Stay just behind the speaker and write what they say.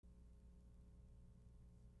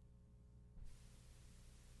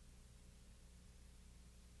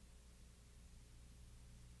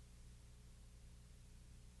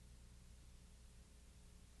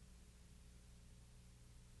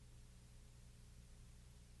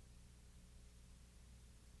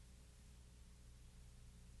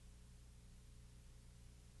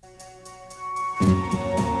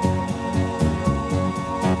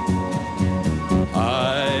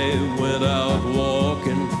I went out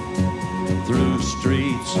walking through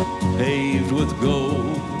streets paved with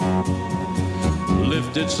gold,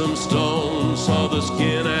 lifted some stones, saw the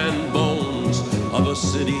skin and bones of a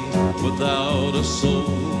city without a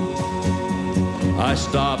soul. I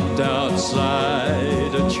stopped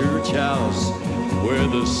outside a church house where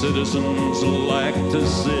the citizens like to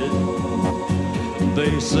sit.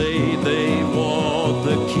 They say they want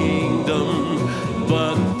the kingdom,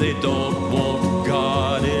 but they don't want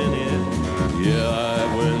God in it. Yeah,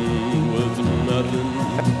 I went with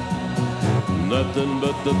nothing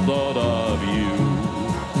but the thought of you.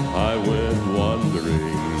 I went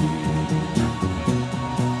wandering.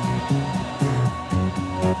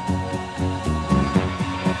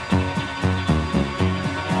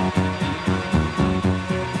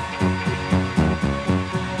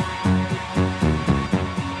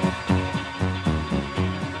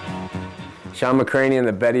 Sean McCraney and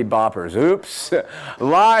the Betty Boppers. Oops.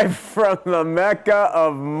 Live from the Mecca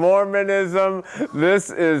of Mormonism.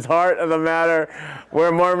 This is Heart of the Matter,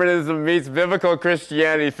 where Mormonism meets biblical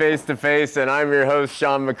Christianity face to face. And I'm your host,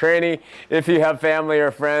 Sean McCraney. If you have family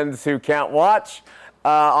or friends who can't watch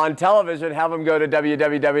on television, have them go to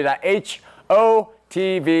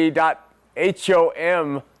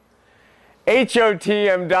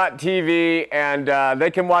hotm.tv, and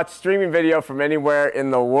they can watch streaming video from anywhere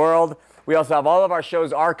in the world. We also have all of our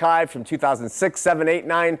shows archived from 2006, 7, 8,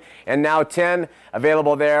 9, and now 10,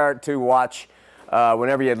 available there to watch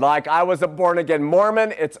whenever you'd like. I Was a Born Again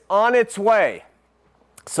Mormon. It's on its way.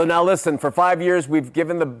 So now listen, for 5 years, we've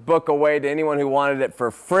given the book away to anyone who wanted it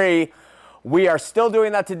for free. We are still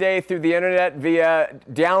doing that today through the internet via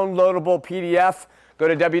downloadable PDF. Go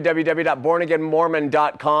to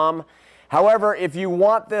www.bornagainmormon.com. However, if you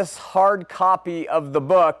want this hard copy of the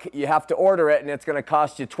book, you have to order it, and it's going to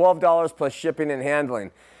cost you $12 plus shipping and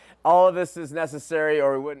handling. All of this is necessary,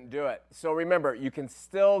 or we wouldn't do it. So remember, you can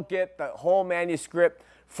still get the whole manuscript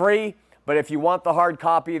free, but if you want the hard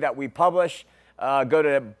copy that we publish, go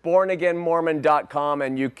to bornagainmormon.com,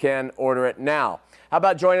 and you can order it now. How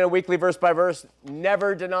about joining a weekly verse-by-verse,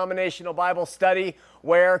 never denominational Bible study,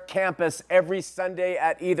 where campus every Sunday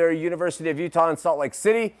at either University of Utah in Salt Lake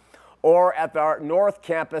City, or at our North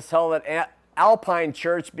Campus held at Alpine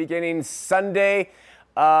Church beginning Sunday,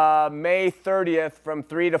 May 30th from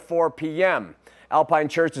 3 to 4 p.m. Alpine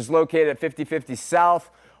Church is located at 5050 South,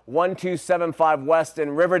 1275 West in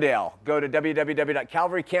Riverdale. Go to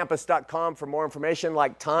www.calvarycampus.com for more information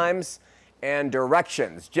like times and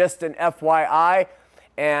directions. Just an FYI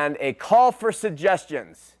and a call for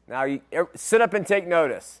suggestions. Now, sit up and take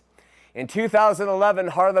notice. In 2011,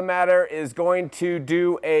 Heart of the Matter is going to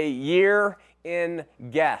do a year in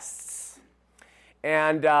guests.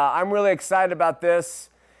 And I'm really excited about this,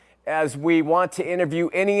 as we want to interview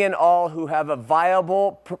any and all who have a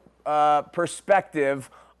viable perspective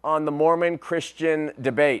on the Mormon Christian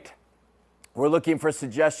debate. We're looking for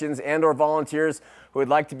suggestions and or volunteers who would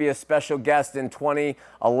like to be a special guest in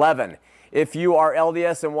 2011. If you are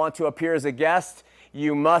LDS and want to appear as a guest,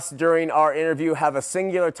 you must, during our interview, have a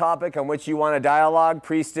singular topic on which you want to dialogue: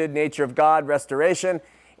 priesthood, nature of God, restoration.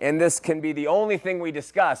 And this can be the only thing we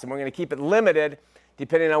discuss. And we're going to keep it limited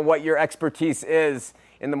depending on what your expertise is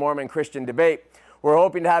in the Mormon Christian debate. We're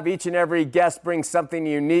hoping to have each and every guest bring something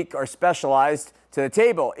unique or specialized to the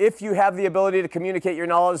table. If you have the ability to communicate your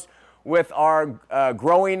knowledge with our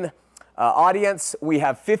growing audience, we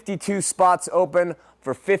have 52 spots open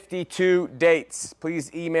for 52 dates. Please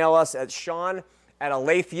email us at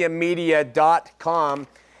sean@aletheamedia.com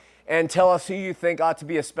and tell us who you think ought to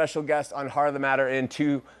be a special guest on Heart of the Matter in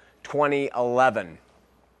 2011.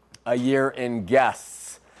 A year in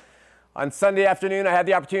guests. On Sunday afternoon, I had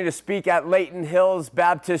the opportunity to speak at Layton Hills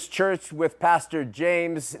Baptist Church with Pastor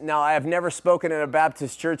James. Now, I have never spoken in a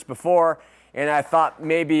Baptist church before, and I thought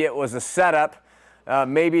maybe it was a setup.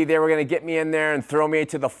 Maybe they were going to get me in there and throw me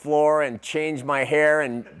to the floor and change my hair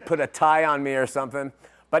and put a tie on me or something.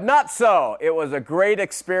 But not so. It was a great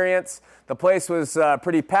experience. The place was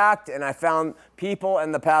pretty packed, and I found people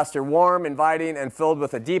and the pastor warm, inviting, and filled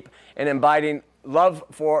with a deep and abiding love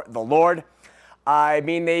for the Lord. I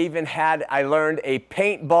mean, they even had, I learned, a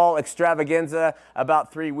paintball extravaganza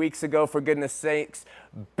about 3 weeks ago, for goodness sakes.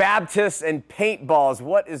 Baptists and paintballs,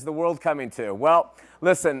 what is the world coming to? Well,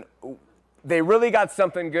 listen, they really got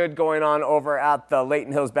something good going on over at the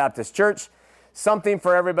Layton Hills Baptist Church. Something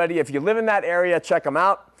for everybody. If you live in that area, check them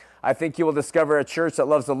out. I think you will discover a church that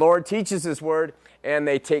loves the Lord, teaches His Word, and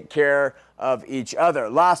they take care of each other.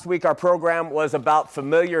 Last week, our program was about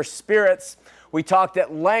familiar spirits. We talked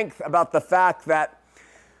at length about the fact that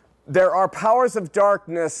There are powers of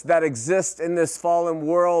darkness that exist in this fallen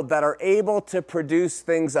world that are able to produce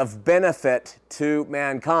things of benefit to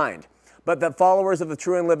mankind, but the followers of the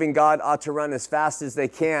true and living God ought to run as fast as they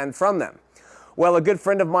can from them. Well, a good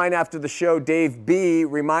friend of mine after the show, Dave B.,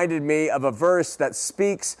 reminded me of a verse that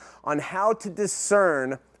speaks on how to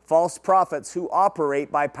discern false prophets who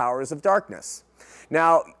operate by powers of darkness.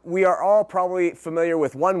 Now, we are all probably familiar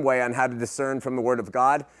with one way on how to discern from the Word of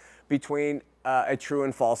God between a true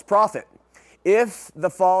and false prophet. If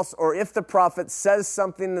the prophet says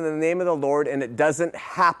something in the name of the Lord and it doesn't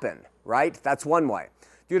happen, right? That's one way.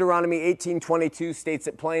 Deuteronomy 18:22 states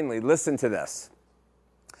it plainly. Listen to this.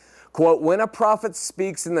 Quote, when a prophet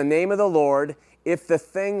speaks in the name of the Lord, if the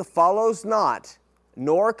thing follows not,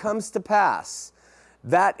 nor comes to pass,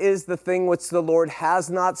 that is the thing which the Lord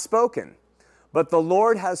has not spoken. But the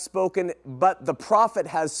Lord has spoken, but the prophet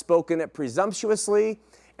has spoken it presumptuously,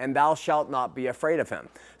 and thou shalt not be afraid of him.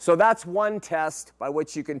 So that's one test by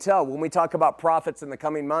which you can tell. When we talk about prophets in the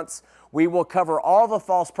coming months, we will cover all the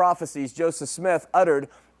false prophecies Joseph Smith uttered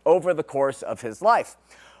over the course of his life.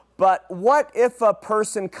 But what if a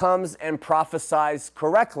person comes and prophesies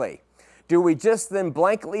correctly? Do we just then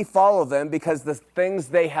blankly follow them because the things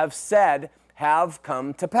they have said have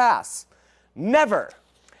come to pass? Never.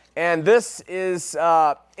 And this is,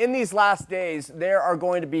 in these last days, there are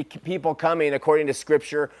going to be people coming, according to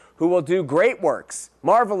Scripture, who will do great works,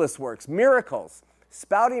 marvelous works, miracles,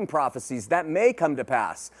 spouting prophecies that may come to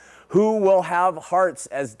pass, who will have hearts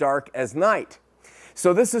as dark as night.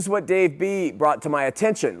 So this is what Dave B. brought to my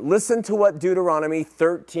attention. Listen to what Deuteronomy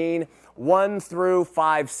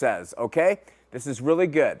 13:1-5 says, okay? This is really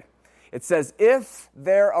good. It says, if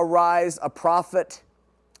there arise a prophet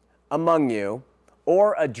among you,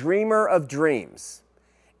 or a dreamer of dreams,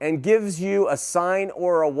 and gives you a sign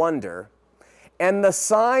or a wonder, and the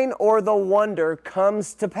sign or the wonder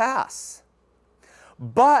comes to pass.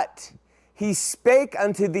 But he spake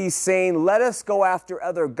unto thee, saying, let us go after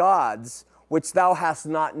other gods, which thou hast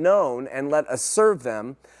not known, and let us serve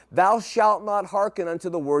them. Thou shalt not hearken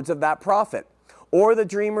unto the words of that prophet, or the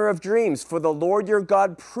dreamer of dreams, for the Lord your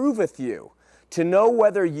God proveth you, to know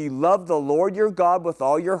whether ye love the Lord your God with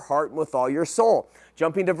all your heart and with all your soul.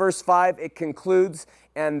 Jumping to verse 5, it concludes,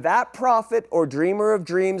 and that prophet or dreamer of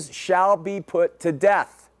dreams shall be put to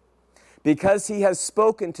death, because he has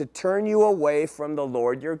spoken to turn you away from the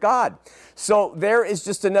Lord your God. So there is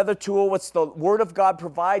just another tool which the Word of God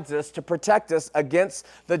provides us to protect us against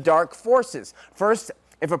the dark forces. First,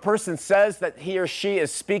 if a person says that he or she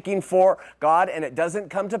is speaking for God and it doesn't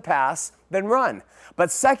come to pass, then run.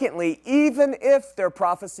 But secondly, even if their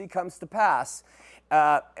prophecy comes to pass,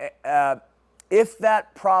 if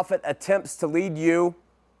that prophet attempts to lead you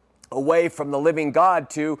away from the living God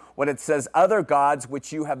to what it says, other gods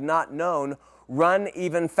which you have not known, run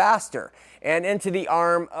even faster and into the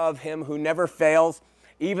arm of him who never fails,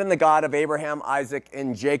 even the God of Abraham, Isaac,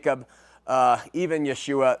 and Jacob, even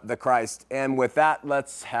Yeshua the Christ. And with that,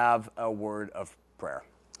 let's have a word of prayer.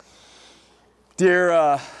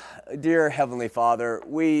 Dear Heavenly Father,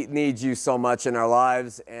 we need you so much in our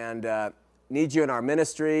lives, and need you in our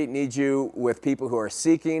ministry, need you with people who are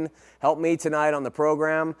seeking. Help me tonight on the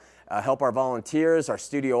program. Help our volunteers, our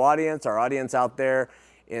studio audience, our audience out there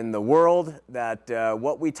in the world, that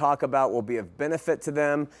what we talk about will be of benefit to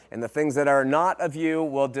them, and the things that are not of you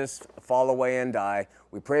will just fall away and die.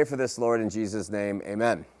 We pray for this, Lord, in Jesus' name,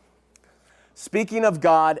 amen. Speaking of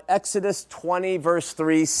God, Exodus 20, verse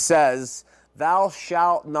 3 says, thou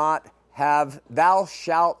shalt have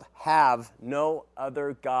no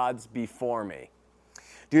other gods before me.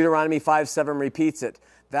 Deuteronomy 5:7 repeats it,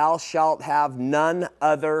 thou shalt have none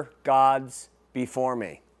other gods before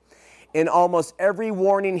me. In almost every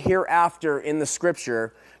warning hereafter in the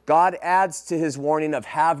Scripture, God adds to his warning of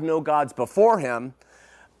have no gods before him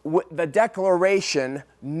the declaration,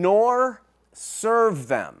 nor serve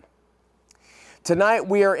them. Tonight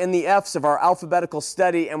we are in the F's of our alphabetical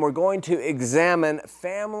study, and we're going to examine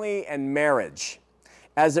family and marriage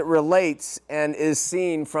as it relates and is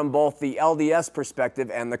seen from both the LDS perspective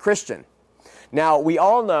and the Christian. Now, we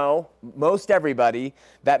all know, most everybody,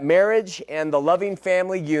 that marriage and the loving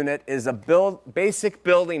family unit is a basic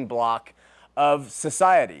building block of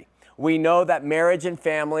society. We know that marriage and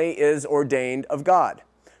family is ordained of God.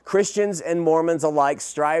 Christians and Mormons alike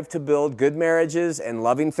strive to build good marriages and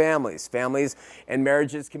loving families. Families and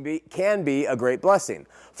marriages can be a great blessing.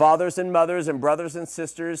 Fathers and mothers and brothers and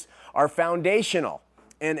sisters are foundational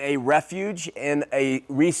in a refuge, in a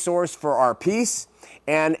resource for our peace,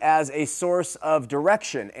 and as a source of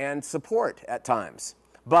direction and support at times.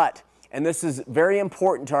 But, and this is very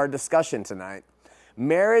important to our discussion tonight,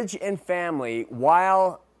 marriage and family,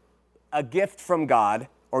 while a gift from God,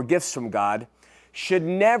 or gifts from God, should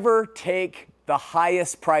never take the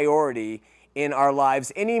highest priority in our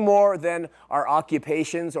lives any more than our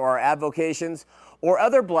occupations or our avocations or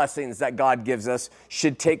other blessings that God gives us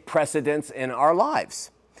should take precedence in our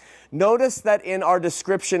lives. Notice that in our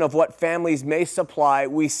description of what families may supply,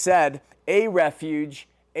 we said a refuge,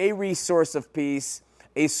 a resource of peace,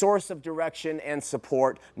 a source of direction and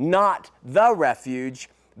support, not the refuge,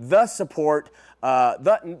 the support,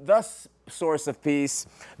 the source of peace,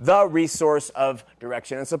 the resource of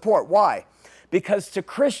direction and support. Why? Because to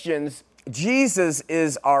Christians, Jesus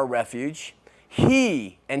is our refuge.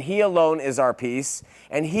 He and He alone is our peace,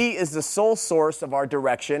 and He is the sole source of our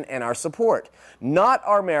direction and our support. Not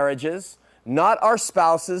our marriages, not our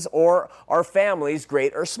spouses or our families,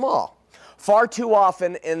 great or small. Far too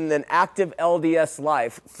often in an active LDS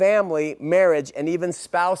life, family, marriage, and even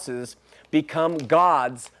spouses become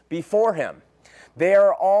gods before Him.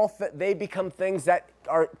 They become things that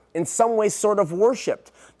are in some way sort of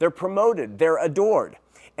worshipped. They're promoted, they're adored.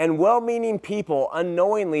 And well-meaning people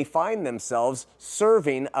unknowingly find themselves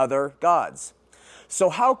serving other gods. So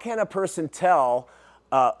how can a person tell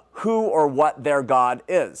who or what their God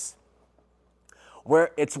is?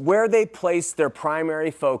 It's where they place their primary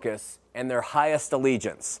focus and their highest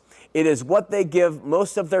allegiance. It is what they give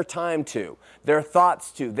most of their time to, their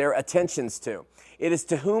thoughts to, their attentions to. It is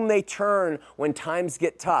to whom they turn when times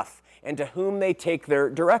get tough and to whom they take their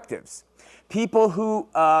directives. People who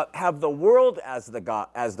have the world as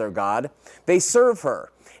their God, they serve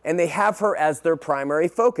her, and they have her as their primary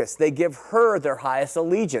focus. They give her their highest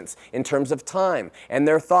allegiance in terms of time and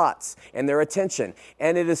their thoughts and their attention,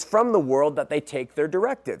 and it is from the world that they take their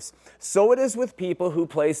directives. So it is with people who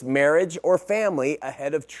place marriage or family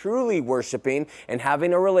ahead of truly worshiping and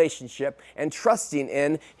having a relationship and trusting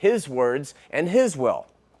in His words and His will.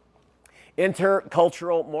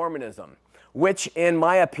 Intercultural Mormonism, which in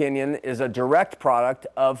my opinion is a direct product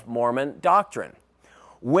of Mormon doctrine.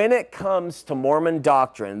 When it comes to Mormon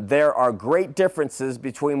doctrine, there are great differences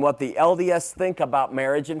between what the LDS think about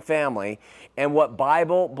marriage and family and what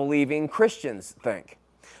Bible-believing Christians think.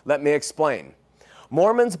 Let me explain.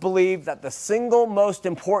 Mormons believe that the single most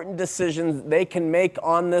important decision they can make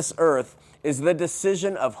on this earth is the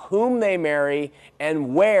decision of whom they marry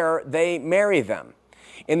and where they marry them.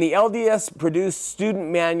 In the LDS-produced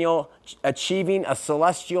student manual, Achieving a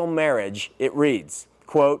Celestial Marriage, it reads,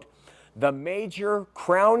 quote, "The major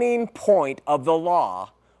crowning point of the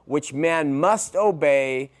law, which man must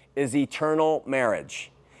obey, is eternal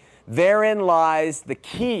marriage. Therein lies the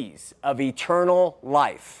keys of eternal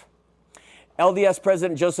life." LDS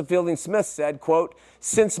President Joseph Fielding Smith said, quote,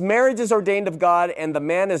 "Since marriage is ordained of God and the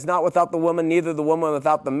man is not without the woman, neither the woman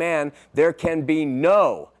without the man, there can be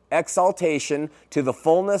no exaltation to the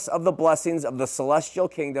fullness of the blessings of the celestial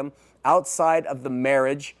kingdom outside of the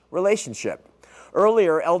marriage relationship."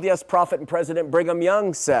 Earlier, LDS prophet and President Brigham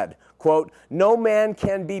Young said, quote, "No man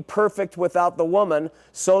can be perfect without the woman,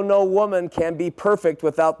 so no woman can be perfect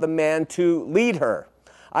without the man to lead her.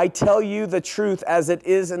 I tell you the truth as it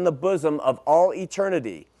is in the bosom of all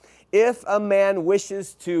eternity. If a man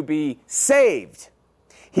wishes to be saved,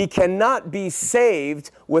 he cannot be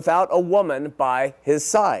saved without a woman by his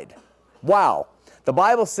side." Wow. The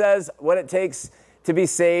Bible says what it takes to be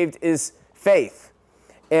saved is faith.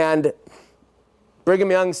 And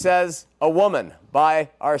Brigham Young says a woman by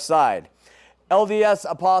our side. LDS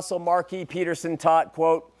Apostle Mark E. Peterson taught,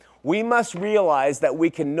 quote, "We must realize that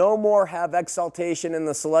we can no more have exaltation in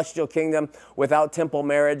the celestial kingdom without temple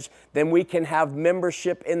marriage than we can have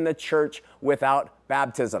membership in the church without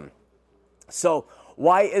baptism." So,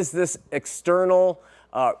 why is this eternal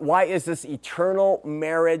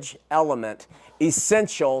marriage element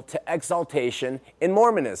essential to exaltation in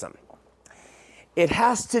Mormonism? It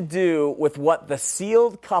has to do with what the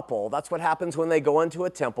sealed couple, that's what happens when they go into a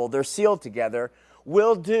temple, they're sealed together,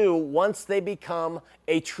 will do once they become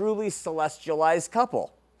a truly celestialized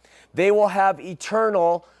couple. They will have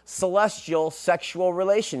eternal celestial sexual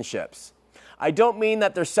relationships. I don't mean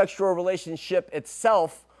that their sexual relationship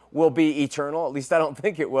itself will be eternal, at least I don't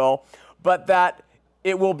think it will, but that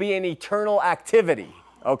it will be an eternal activity,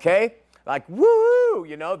 okay? Like, woo,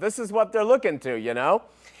 this is what they're looking to,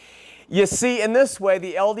 You see, in this way,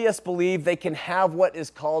 the LDS believe they can have what is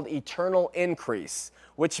called eternal increase,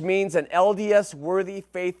 which means an LDS worthy,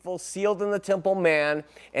 faithful, sealed in the temple man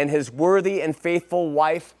and his worthy and faithful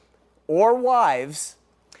wife or wives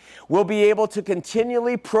will be able to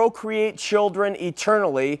continually procreate children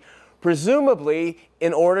eternally, presumably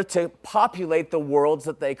in order to populate the worlds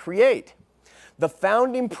that they create. The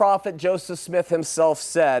founding prophet Joseph Smith himself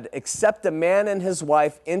said, "Except a man and his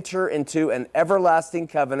wife enter into an everlasting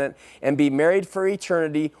covenant and be married for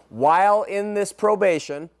eternity while in this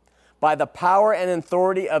probation, by the power and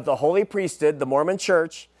authority of the holy priesthood, the Mormon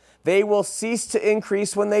Church, they will cease to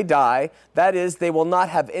increase when they die. That is, they will not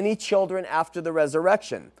have any children after the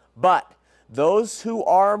resurrection. But those who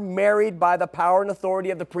are married by the power and authority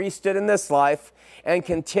of the priesthood in this life and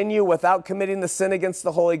continue without committing the sin against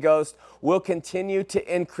the Holy Ghost will continue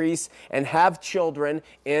to increase and have children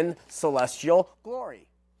in celestial glory."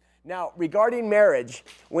 Now, regarding marriage,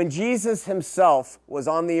 when Jesus himself was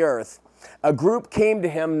on the earth, a group came to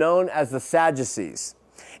him known as the Sadducees.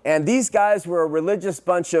 And these guys were a religious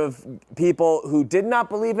bunch of people who did not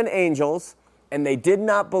believe in angels, and they did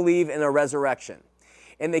not believe in a resurrection.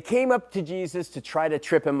 And they came up to Jesus to try to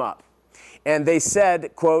trip him up. And they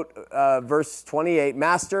said, quote, verse 28,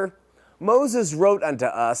 "Master, Moses wrote unto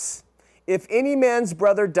us, if any man's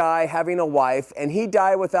brother die having a wife, and he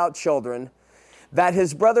die without children, that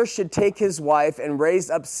his brother should take his wife and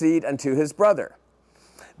raise up seed unto his brother.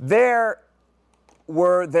 There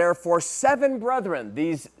were therefore 7 brethren,"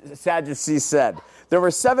 these Sadducees said. "There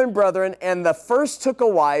were 7 brethren, and the first took a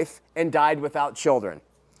wife and died without children.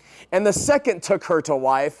 And the second took her to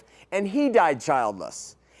wife, and he died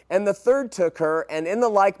childless. And the third took her, and in the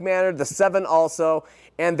like manner the 7 also,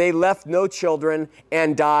 and they left no children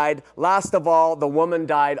and died. Last of all, the woman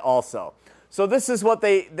died also." So this is what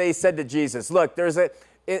they said to Jesus. Look,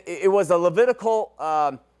 it was a Levitical,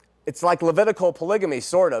 it's like Levitical polygamy,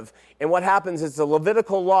 sort of. And what happens is a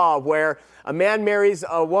Levitical law where a man marries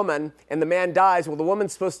a woman and the man dies. Well, the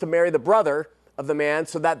woman's supposed to marry the brother of the man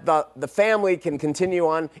so that the family can continue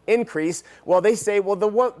on increase. Well, they say, well,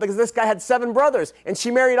 because this guy had 7 brothers and she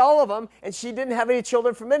married all of them and she didn't have any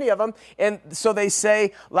children from any of them. And so they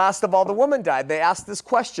say, last of all, the woman died. They ask this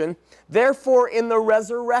question, "Therefore, in the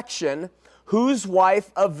resurrection, whose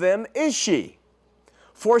wife of them is she?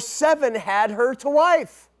 For 7 had her to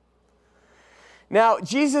wife." Now,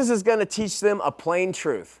 Jesus is going to teach them a plain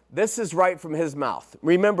truth. This is right from his mouth.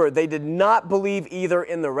 Remember, they did not believe either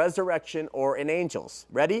in the resurrection or in angels.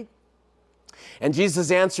 Ready? "And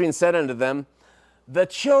Jesus answering said unto them, The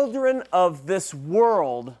children of this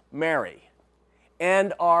world marry,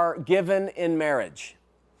 and are given in marriage.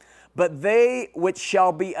 But they which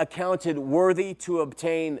shall be accounted worthy to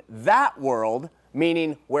obtain that world,"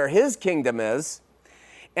 meaning where his kingdom is,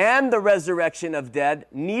 "and the resurrection of dead,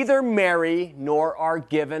 neither marry nor are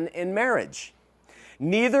given in marriage.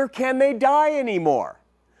 Neither can they die anymore,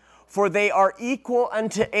 for they are equal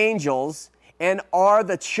unto angels, and are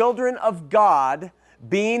the children of God,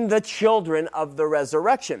 being the children of the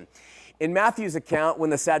resurrection." In Matthew's account, when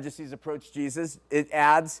the Sadducees approached Jesus, it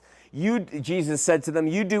adds, Jesus said to them,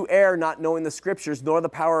 "You do err, not knowing the Scriptures, nor the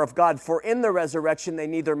power of God. For in the resurrection they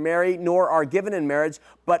neither marry nor are given in marriage,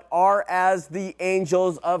 but are as the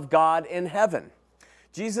angels of God in heaven."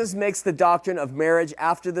 Jesus makes the doctrine of marriage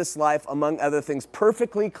after this life, among other things,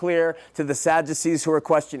 perfectly clear to the Sadducees who are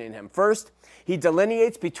questioning him. First, he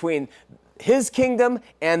delineates between his kingdom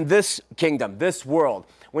and this kingdom, this world.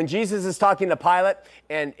 When Jesus is talking to Pilate,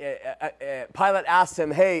 and Pilate asks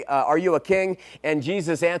him, "Hey, are you a king?" And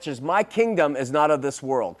Jesus answers, "My kingdom is not of this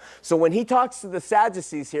world." So when he talks to the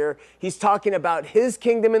Sadducees here, he's talking about his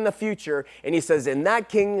kingdom in the future, and he says, in that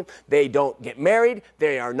kingdom, they don't get married,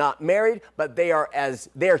 they are not married, but they are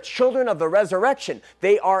children of the resurrection.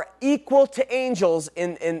 They are equal to angels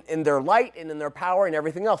in their light and in their power and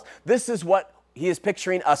everything else. This is what he is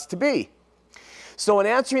picturing us to be. So in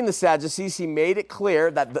answering the Sadducees, he made it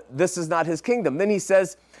clear that this is not his kingdom. Then he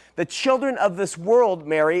says, the children of this world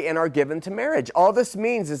marry and are given to marriage. All this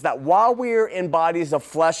means is that while we are in bodies of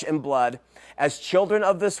flesh and blood, as children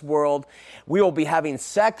of this world, we will be having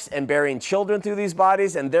sex and bearing children through these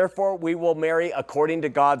bodies, and therefore we will marry according to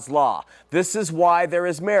God's law. This is why there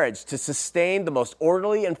is marriage, to sustain the most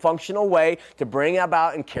orderly and functional way to bring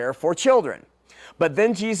about and care for children. But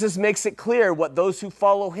then Jesus makes it clear what those who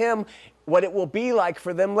follow him, what it will be like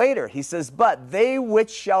for them later. He says, "But they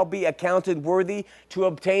which shall be accounted worthy to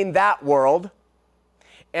obtain that world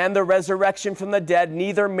and the resurrection from the dead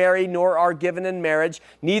neither marry nor are given in marriage,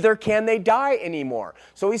 neither can they die anymore."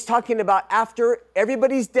 So he's talking about after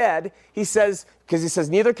everybody's dead, he says, because he says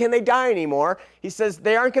neither can they die anymore, he says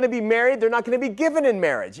they aren't going to be married, they're not going to be given in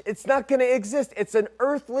marriage. It's not going to exist. It's an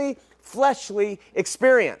earthly, fleshly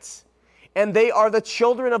experience. And they are the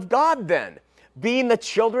children of God then, being the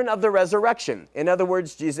children of the resurrection. In other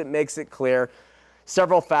words, Jesus makes it clear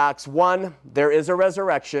several facts. 1, there is a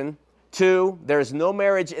resurrection. 2, there is no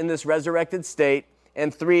marriage in this resurrected state.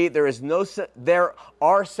 And 3, there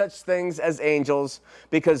are such things as angels,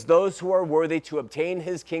 because those who are worthy to obtain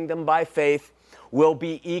his kingdom by faith will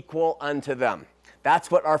be equal unto them.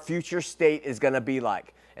 That's what our future state is going to be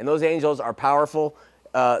like. And those angels are powerful,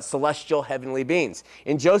 celestial, heavenly beings.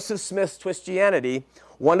 In Joseph Smith's Twistianity,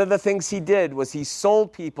 one of the things he did was he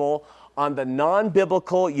sold people on the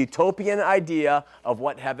non-biblical utopian idea of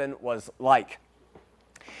what heaven was like.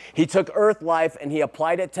 He took earth life and he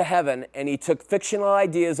applied it to heaven, and he took fictional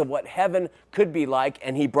ideas of what heaven could be like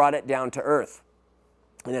and he brought it down to earth.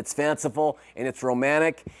 And it's fanciful, and it's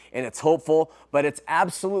romantic, and it's hopeful, but it's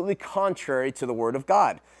absolutely contrary to the Word of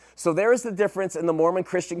God. So there is the difference in the Mormon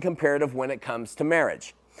Christian comparative when it comes to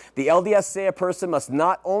marriage. The LDS say a person must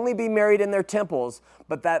not only be married in their temples,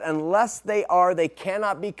 but that unless they are, they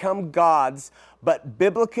cannot become gods. But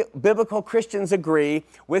biblical Christians agree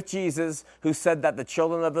with Jesus, who said that the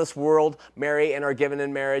children of this world marry and are given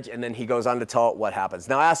in marriage, and then he goes on to tell what happens.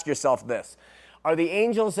 Now ask yourself this. Are the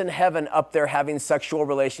angels in heaven up there having sexual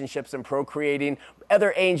relationships and procreating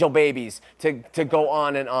other angel babies to go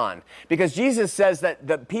on and on? Because Jesus says that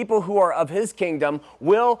the people who are of his kingdom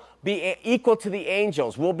will be equal to the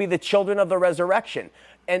angels, will be the children of the resurrection.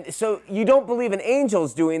 And so you don't believe in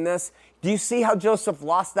angels doing this. Do you see how Joseph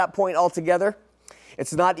lost that point altogether?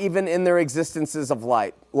 It's not even in their existences of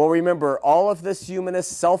light. Well, remember, all of this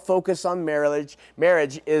humanist self-focus on marriage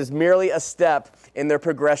is merely a step in their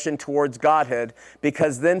progression towards godhood,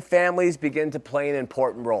 because then families begin to play an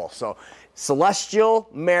important role. So celestial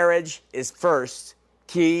marriage is first,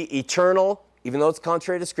 key, eternal, even though it's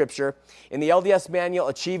contrary to Scripture. In the LDS manual,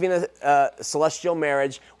 Achieving a Celestial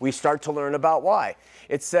Marriage, we start to learn about why.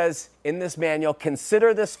 It says in this manual,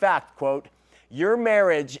 consider this fact, quote, your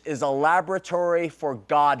marriage is a laboratory for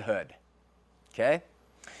godhood. Okay?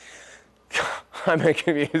 I'm going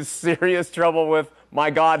to be in serious trouble with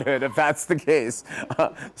my godhood if that's the case.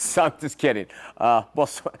 So I'm just kidding.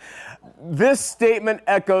 This statement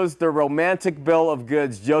echoes the romantic bill of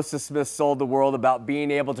goods Joseph Smith sold the world about being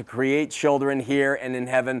able to create children here and in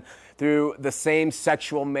heaven through the same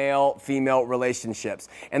sexual male-female relationships.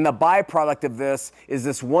 And the byproduct of this is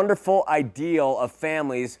this wonderful ideal of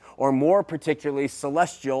families, or more particularly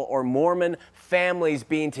celestial or Mormon families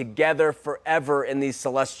being together forever in these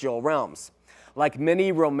celestial realms. Like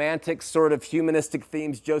many romantic sort of humanistic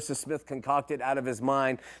themes Joseph Smith concocted out of his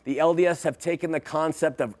mind, the LDS have taken the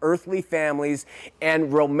concept of earthly families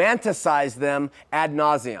and romanticized them ad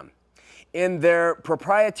nauseum. In their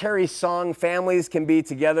proprietary song, Families Can Be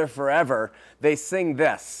Together Forever, they sing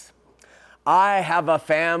this. I have a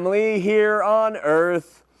family here on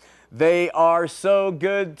earth. They are so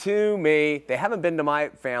good to me. They haven't been to my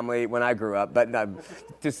family when I grew up, but I'm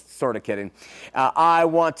just sort of kidding. I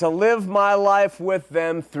want to live my life with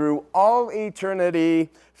them through all eternity.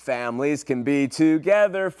 Families can be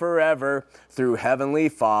together forever through Heavenly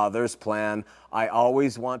Father's plan. I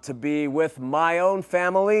always want to be with my own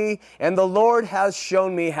family, and the Lord has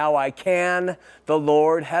shown me how I can. The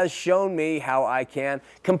Lord has shown me how I can.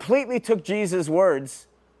 Completely took Jesus' words,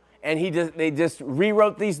 and they just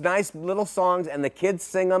rewrote these nice little songs, and the kids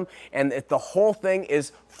sing them, and the whole thing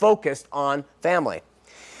is focused on family.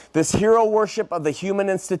 This hero worship of the human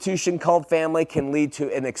institution called family can lead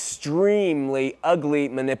to an extremely ugly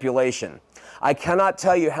manipulation. I cannot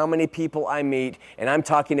tell you how many people I meet, and I'm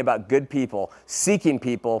talking about good people, seeking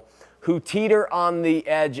people, who teeter on the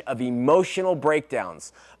edge of emotional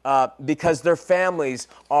breakdowns because their families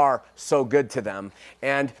are so good to them.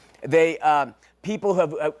 And there are people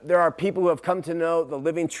who have come to know the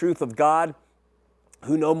living truth of God,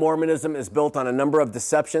 who know Mormonism is built on a number of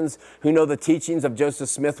deceptions, who know the teachings of Joseph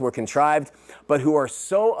Smith were contrived, but who are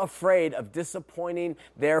so afraid of disappointing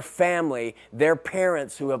their family, their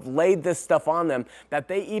parents who have laid this stuff on them, that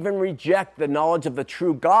they even reject the knowledge of the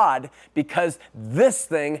true God because this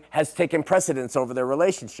thing has taken precedence over their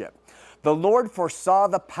relationship. The Lord foresaw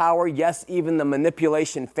the power, yes, even the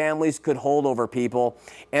manipulation families could hold over people,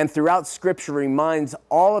 and throughout Scripture reminds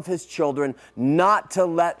all of his children not to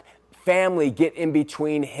let family get in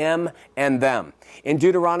between him and them. In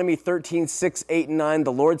Deuteronomy 13, 6, 8, and 9,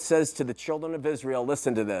 the Lord says to the children of Israel,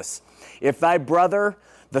 listen to this, if thy brother,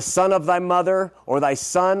 the son of thy mother, or thy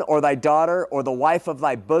son, or thy daughter, or the wife of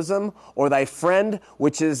thy bosom, or thy friend,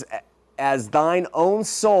 which is as thine own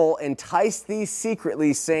soul, entice thee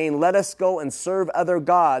secretly, saying, let us go and serve other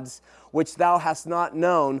gods, which thou hast not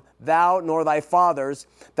known, thou nor thy fathers,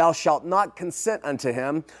 thou shalt not consent unto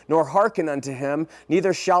him, nor hearken unto him,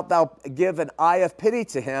 neither shalt thou give an eye of pity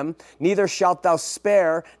to him, neither shalt thou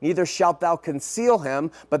spare, neither shalt thou conceal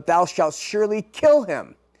him, but thou shalt surely kill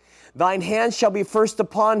him. Thine hand shall be first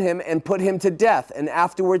upon him, and put him to death, and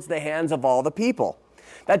afterwards the hands of all the people.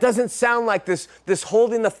 That doesn't sound like this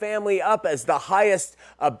holding the family up as the highest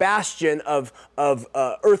bastion of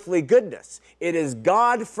earthly goodness. It is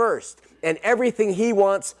God first and everything he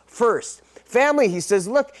wants first. Family, he says,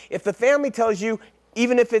 look, if the family tells you,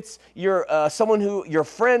 even if it's your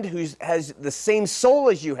friend who has the same soul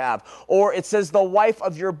as you have, or it says the wife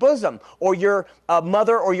of your bosom, or your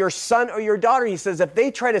mother, or your son, or your daughter, he says, if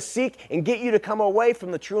they try to seek and get you to come away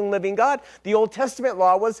from the true and living God, the Old Testament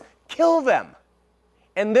law was kill them.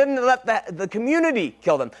 And then let the community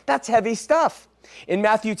kill them. That's heavy stuff. In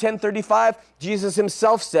Matthew 10:35, Jesus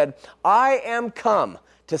himself said, I am come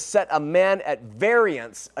to set a man at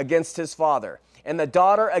variance against his father, and the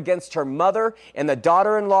daughter against her mother, and the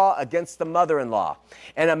daughter-in-law against the mother-in-law.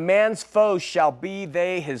 And a man's foes shall be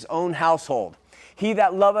they his own household. He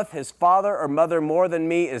that loveth his father or mother more than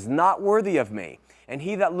me is not worthy of me, and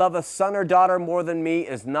he that loveth son or daughter more than me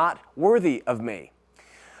is not worthy of me.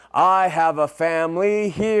 I have a family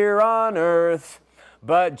here on earth,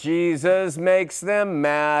 but Jesus makes them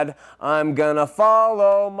mad. I'm gonna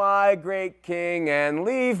follow my great king and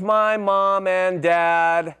leave my mom and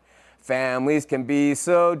dad. Families can be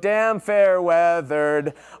so damn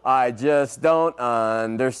fair-weathered, I just don't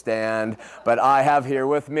understand. But I have here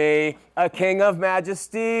with me a king of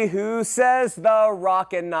majesty who says the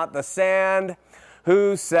rock and not the sand.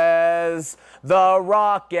 Who says the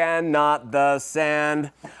rock and not the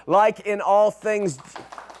sand. Like in all things...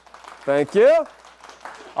 Thank you.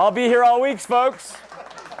 I'll be here all week, folks.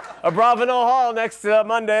 Abravanel Hall next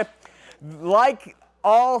Monday. Like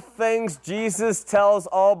all things, Jesus tells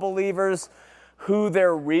all believers who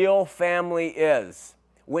their real family is.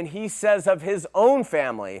 When he says of his own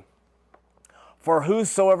family, for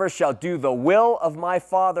whosoever shall do the will of my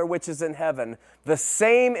Father which is in heaven, the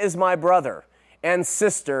same is my brother and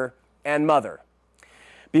sister and mother.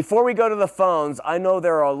 Before we go to the phones, I know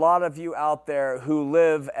there are a lot of you out there who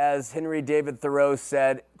live, as Henry David Thoreau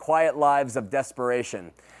said, quiet lives of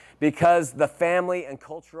desperation, because the family and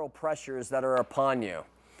cultural pressures that are upon you.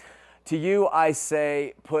 To you, I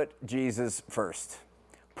say, put Jesus first.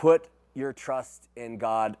 Put your trust in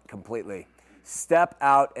God completely. Step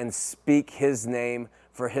out and speak his name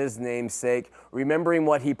for his name's sake, remembering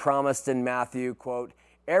what he promised in Matthew, quote,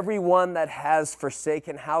 everyone that has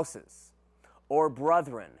forsaken houses, or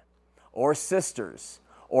brethren, or sisters,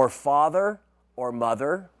 or father, or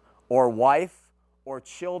mother, or wife, or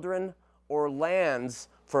children, or lands,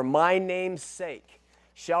 for my name's sake,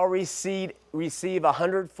 shall receive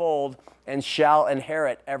 100-fold and shall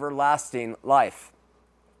inherit everlasting life.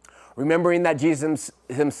 Remembering that Jesus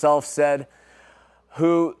himself said,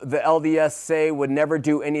 who the LDS say would never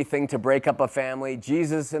do anything to break up a family,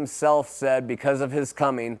 Jesus himself said, because of his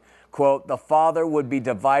coming, quote, the father would be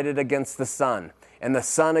divided against the son, and the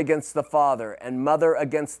son against the father, and mother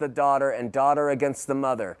against the daughter, and daughter against the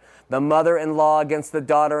mother-in-law against the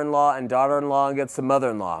daughter-in-law, and daughter-in-law against the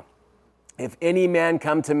mother-in-law. If any man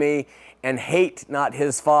come to me and hate not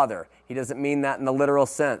his father, he doesn't mean that in the literal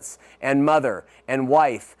sense, and mother, and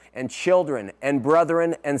wife, and children, and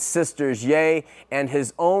brethren, and sisters, yea, and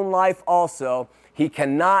his own life also, he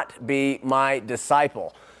cannot be my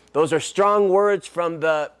disciple. Those are strong words from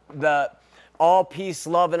the all peace,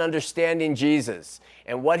 love, and understanding Jesus.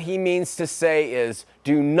 And what he means to say is,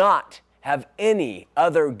 do not have any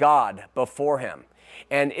other God before him.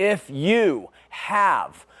 And if you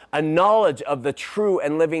have a knowledge of the true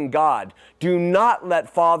and living God, do not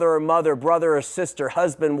let father or mother, brother or sister,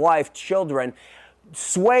 husband, wife, children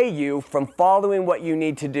sway you from following what you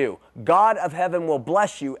need to do. God of heaven will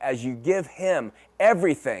bless you as you give him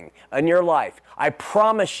everything in your life. I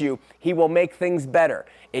promise you, he will make things better.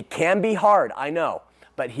 It can be hard, I know,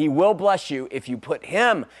 but he will bless you if you put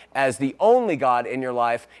him as the only God in your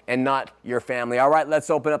life and not your family. All right, let's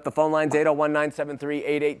open up the phone lines,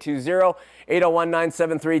 801-973-8820,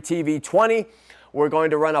 801-973-TV20. We're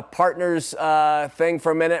going to run a partners thing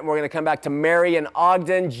for a minute, and we're going to come back to Mary in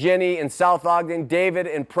Ogden, Jenny in South Ogden, David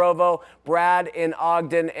in Provo, Brad in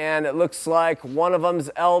Ogden, and it looks like one of them's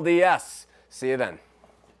LDS. See you then.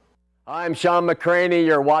 I'm Sean McCraney.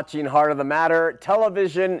 You're watching Heart of the Matter.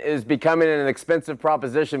 Television is becoming an expensive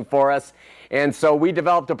proposition for us, and so we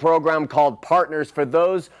developed a program called Partners for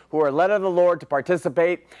those who are led of the Lord to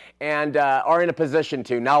participate and are in a position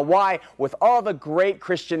to. Now, why? With all the great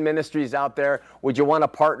Christian ministries out there, would you want to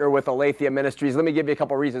partner with Aletheia Ministries? Let me give you a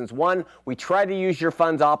couple reasons. One, we try to use your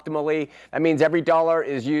funds optimally. That means every dollar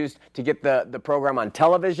is used to get the program on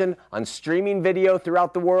television, on streaming video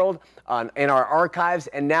throughout the world, in our archives,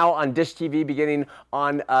 and now on Dish TV beginning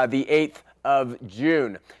on the 8th of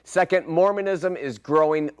June. Second, Mormonism is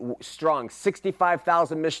growing strong.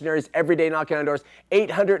 65,000 missionaries every day knocking on doors.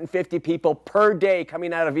 850 people per day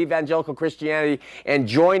coming out of evangelical Christianity and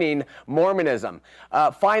joining Mormonism.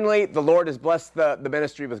 Finally, the Lord has blessed the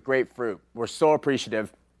ministry with great fruit. We're so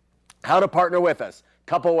appreciative. How to partner with us?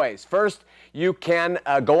 Couple ways. First, you can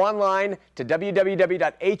go online to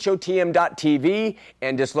www.hotm.tv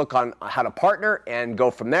and just look on how to partner and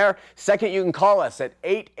go from there. Second, you can call us at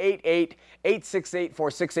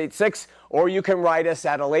 888-868-4686, or you can write us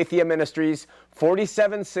at Aletheia Ministries,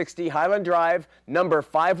 4760 Highland Drive, number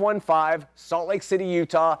 515, Salt Lake City,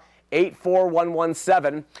 Utah,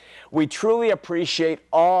 84117. We truly appreciate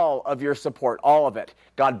all of your support, all of it.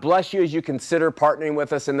 God bless you as you consider partnering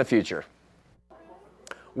with us in the future.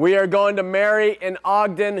 We are going to Mary in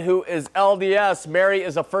Ogden, who is LDS. Mary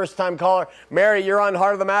is a first-time caller. Mary, you're on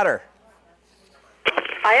Heart of the Matter.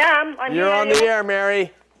 I am. You're on the air,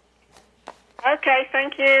 Mary. Okay,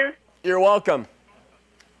 thank you. You're welcome.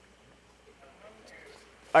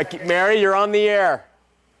 Mary, you're on the air.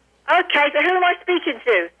 Okay, so who am I speaking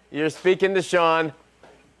to? You're speaking to Sean.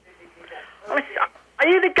 Are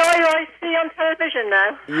you the guy who I see on television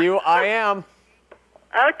now? I am.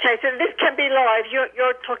 Okay, so this can be live.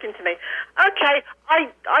 You're talking to me. Okay,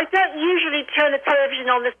 I don't usually turn the television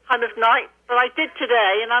on this time of night, but I did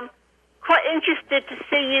today, and I'm quite interested to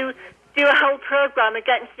see you do a whole program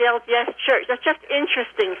against the LDS Church. That's just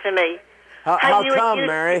interesting for me. How come,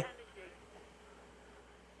 Mary?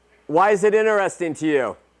 Why is it interesting to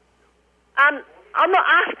you? I'm not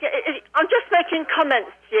asking. I'm just making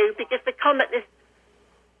comments to you because the comment is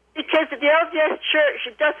because the LDS Church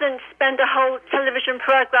doesn't spend a whole television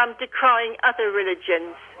program decrying other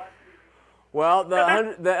religions. Well, the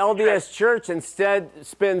LDS Church instead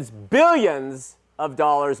spends billions of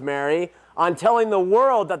dollars, Mary, on telling the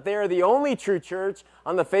world that they are the only true church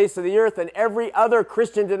on the face of the earth, and every other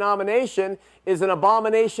Christian denomination is an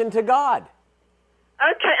abomination to God.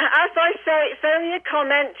 Okay, as I say, it's only a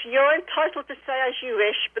comment. You're entitled to say as you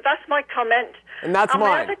wish, but that's my comment. And that's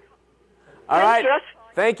mine. All right.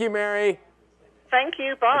 Thank you, Mary. Thank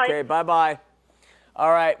you. Bye. Okay, bye-bye.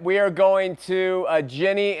 All right, we are going to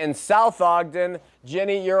Jenny in South Ogden.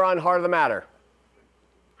 Jenny, you're on Heart of the Matter.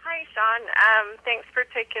 Hi, Sean. Thanks for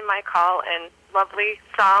taking my call, and lovely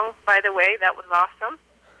song, by the way. That was awesome.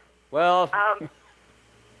 Well,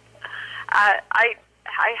 I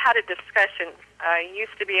had a discussion. I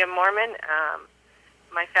used to be a Mormon.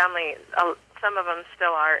 My family, some of them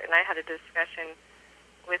still are, and I had a discussion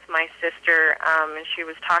with my sister, and she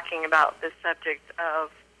was talking about the subject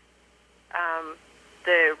of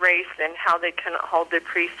the race and how they couldn't hold the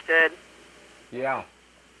priesthood. Yeah.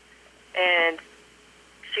 And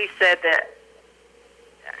she said that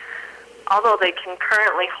although they can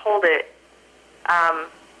currently hold it,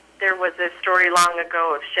 there was a story long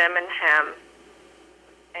ago of Shem and Ham,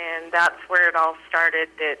 and that's where it all started,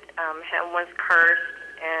 that Ham was cursed,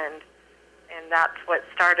 and that's what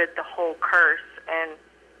started the whole curse. And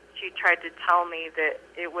she tried to tell me that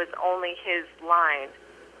it was only his line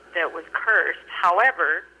that was cursed.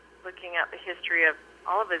 However, looking at the history of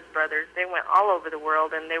all of his brothers, they went all over the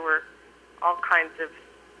world, and they were all kinds of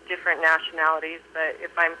different nationalities. But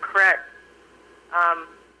if I'm correct,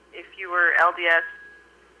 if you were LDS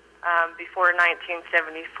before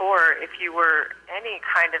 1974, if you were any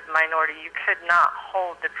kind of minority, you could not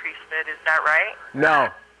hold the priesthood. Is that right?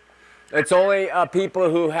 No. It's only people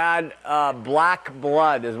who had black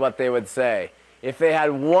blood is what they would say. If they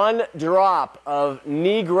had one drop of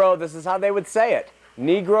Negro, this is how they would say it,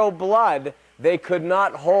 Negro blood, they could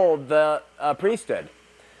not hold the priesthood.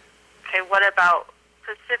 Okay, what about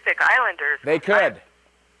Pacific Islanders? They could.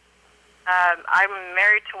 I'm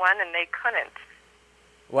married to one, and they couldn't.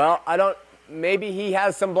 Well, maybe he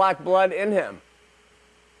has some black blood in him.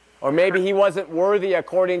 Or maybe he wasn't worthy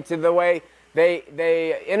according to the way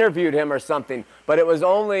they interviewed him or something. But it was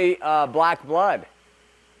only black blood.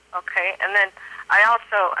 Okay, and then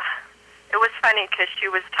it was funny because she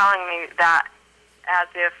was telling me that as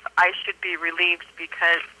if I should be relieved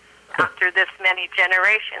because after this many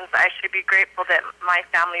generations, I should be grateful that my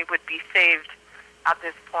family would be saved at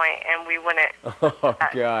this point, and we wouldn't. Oh,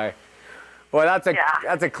 guy. Well,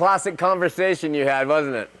 that's a classic conversation you had,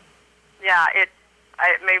 wasn't it? Yeah, it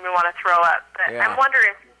made me want to throw up. But yeah. I'm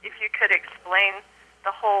wondering if you could explain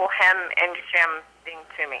the whole Hem and Shem thing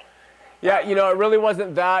to me. Yeah, it really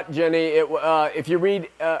wasn't that, Jenny. If you read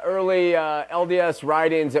early LDS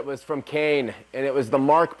writings, it was from Cain, and it was the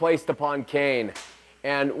mark placed upon Cain.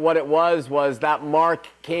 And what it was that mark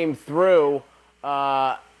came through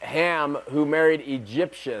Ham, who married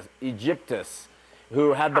Egyptus.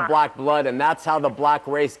 who had the black blood, and that's how the black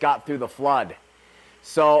race got through the flood.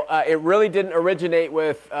 So it really didn't originate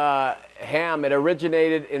with Ham. It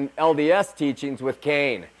originated in LDS teachings with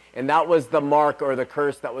Cain, and that was the mark or the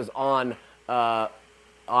curse that was on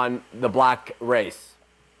the black race.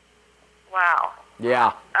 Wow.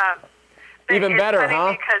 Yeah. Even better,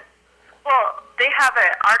 huh? Because, well, they have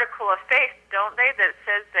an article of faith, don't they, that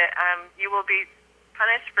says that you will be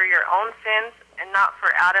punished for your own sins and not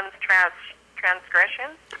for Adam's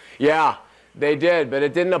transgressions? Yeah, they did, but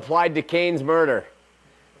it didn't apply to Cain's murder.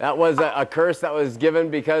 That was a curse that was given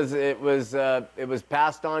because it was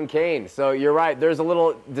passed on Cain. So you're right. There's a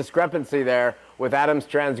little discrepancy there with Adam's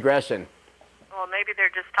transgression. Well, maybe they're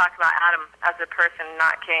just talking about Adam as a person,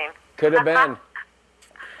 not Cain. Could have been.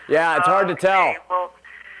 Yeah, it's hard to tell. Well,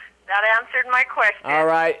 that answered my question. All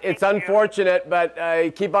right. It's unfortunate, but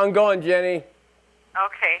keep on going, Jenny.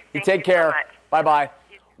 Okay. You take care. Bye-bye.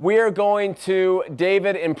 We are going to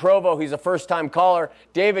David in Provo. He's a first-time caller.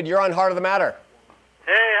 David, you're on Heart of the Matter.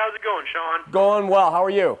 Hey, how's it going, Sean? Going well. How are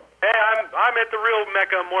you? Hey, I'm at the real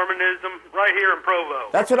Mecca of Mormonism right here in Provo.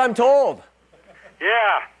 That's what I'm told.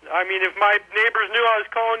 Yeah. I mean, if my neighbors knew I was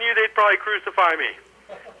calling you, they'd probably crucify me.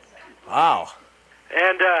 Wow.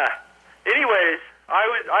 And anyways,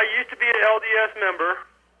 I used to be an LDS member.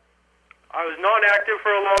 I was non-active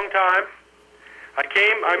for a long time.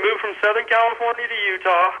 I moved from Southern California to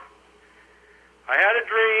Utah. I had a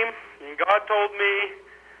dream, and God told me,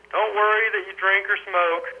 don't worry that you drink or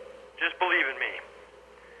smoke, just believe in me.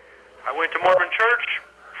 I went to Mormon church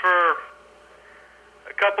for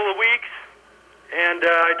a couple of weeks, and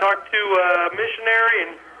I talked to a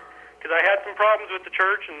missionary, and because I had some problems with the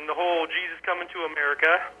church and the whole Jesus coming to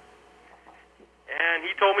America. And he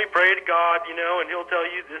told me, pray to God, and he'll tell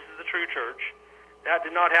you this is the true church. That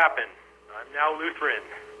did not happen. I'm now Lutheran.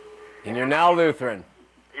 And you're now Lutheran.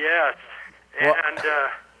 Yes. Well, And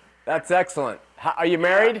that's excellent. Are you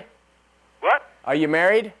married? what? Are you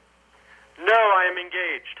married? No, I am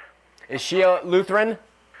engaged. Is she a Lutheran?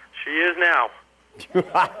 She is now.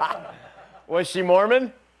 Was she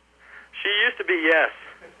Mormon? She used to be, yes.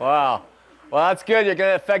 Wow. Well, that's good. You're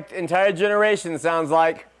going to affect entire generations, sounds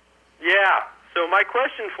like. Yeah. So my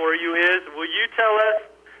question for you is, will you tell us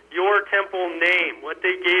your temple name, what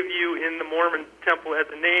they gave you in the Mormon temple as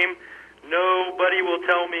a name? Nobody will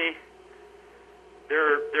tell me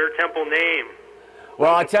their temple name.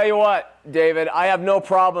 Well, I'll tell you what, David, I have no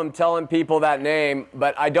problem telling people that name,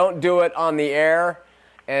 but I don't do it on the air,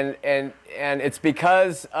 and it's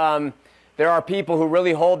because there are people who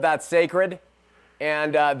really hold that sacred,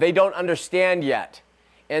 and they don't understand yet.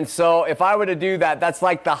 And so if I were to do that, that's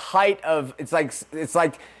like the height of, it's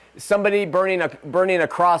like somebody burning a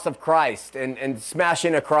cross of Christ and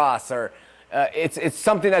smashing a cross, or it's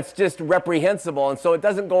something that's just reprehensible, and so it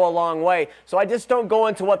doesn't go a long way. So I just don't go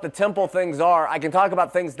into what the temple things are. I can talk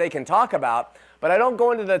about things they can talk about, but I don't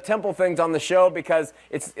go into the temple things on the show because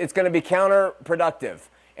it's going to be counterproductive,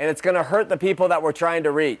 and it's going to hurt the people that we're trying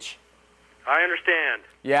to reach. I understand.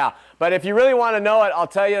 Yeah, but if you really want to know it, I'll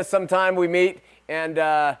tell you sometime we meet, and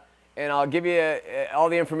I'll give you all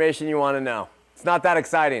the information you want to know. It's not that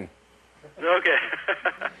exciting. Okay.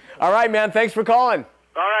 All right, man. Thanks for calling.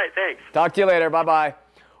 All right, thanks. Talk to you later. Bye-bye.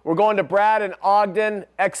 We're going to Brad in Ogden,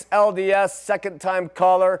 ex-LDS, second-time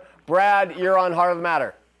caller. Brad, you're on Heart of the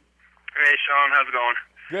Matter. Hey, Sean. How's it going?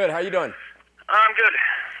 Good. How you doing? I'm good.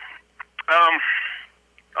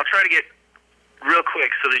 I'll try to get real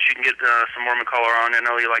quick so that you can get some Mormon caller on. I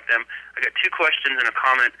know you like them. I got two questions and a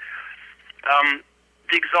comment.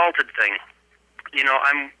 The exalted thing.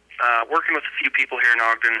 I'm working with a few people here in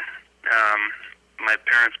Ogden, my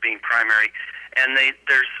parents being primary, and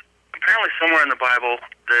there's apparently somewhere in the Bible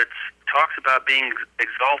that talks about being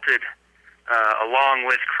exalted along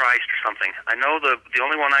with Christ or something. I know the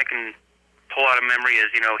only one I can pull out of memory is,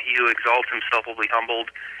 he who exalts himself will be humbled,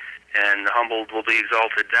 and the humbled will be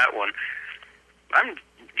exalted, that one. I'm,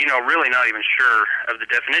 really not even sure of the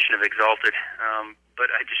definition of exalted, but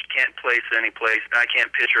I just can't I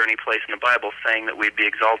can't picture any place in the Bible saying that we'd be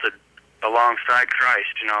exalted alongside Christ,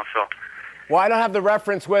 so. Well, I don't have the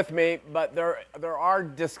reference with me, but there are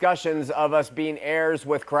discussions of us being heirs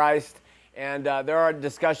with Christ, and there are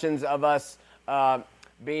discussions of us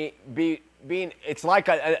being. It's like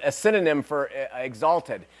a synonym for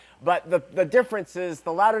exalted. But the difference is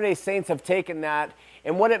the Latter-day Saints have taken that,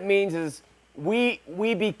 and what it means is we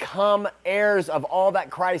become heirs of all that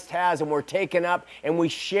Christ has, and we're taken up, and we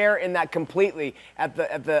share in that completely at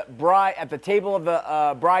the table of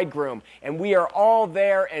the bridegroom, and we are all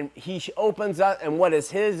there. And He opens up, and what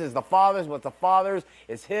is His is the Father's, what the Father's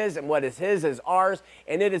is His, and what is His is ours.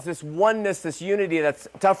 And it is this oneness, this unity that's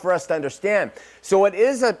tough for us to understand. So it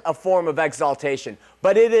is a form of exaltation,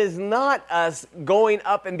 but it is not us going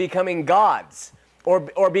up and becoming gods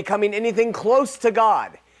or becoming anything close to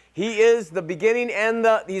God. He is the beginning and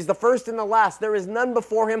He's the first and the last. There is none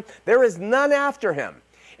before Him. There is none after Him.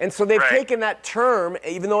 And so they've taken that term,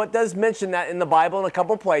 even though it does mention that in the Bible in a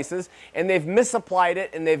couple places, and they've misapplied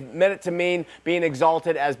it, and they've meant it to mean being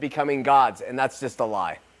exalted as becoming gods, and that's just a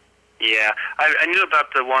lie. Yeah, I knew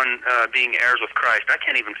about the one being heirs with Christ. I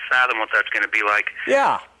can't even fathom what that's going to be like.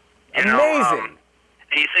 Yeah, amazing.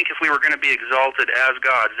 And you think if we were going to be exalted as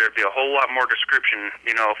gods, there'd be a whole lot more description,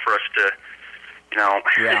 for us to...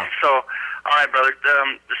 Yeah. So, all right, brother.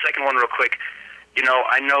 The second one, real quick.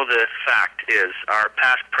 I know the fact is our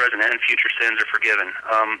past, present, and future sins are forgiven.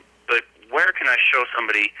 But where can I show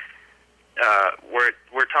somebody where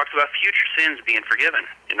it talks about future sins being forgiven?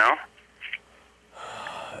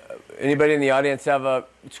 Anybody in the audience have a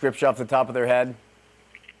scripture off the top of their head?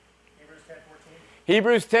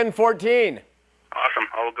 Hebrews 10:14. Awesome.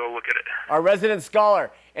 I'll go look at it. Our resident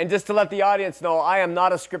scholar. And just to let the audience know, I am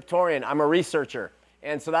not a scriptorian. I'm a researcher.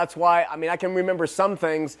 And so that's why, I can remember some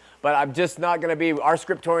things, but I'm just not going to be. Our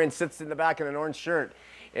scriptorian sits in the back in an orange shirt.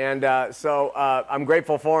 And so I'm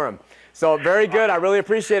grateful for him. So very good. I really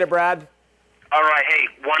appreciate it, Brad. All right. Hey,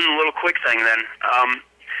 one little quick thing then.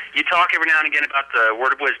 You talk every now and again about the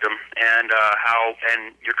word of wisdom and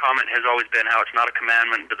and your comment has always been how it's not a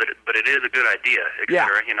commandment, but it is a good idea,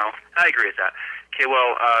 etc. Yeah. I agree with that. Okay,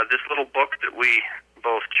 well, this little book that we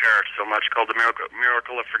both cherish so much called The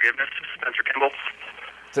Miracle of Forgiveness, Spencer Kimball.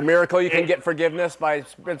 It's a miracle you can get forgiveness by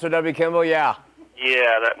Spencer W. Kimball, yeah.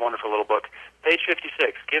 Yeah, that wonderful little book. Page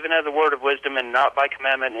 56, given as a word of wisdom and not by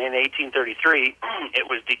commandment in 1833, it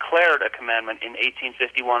was declared a commandment in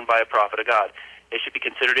 1851 by a prophet of God. It should be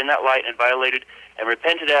considered in that light and violated and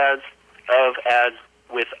repented as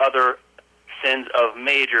with other sins of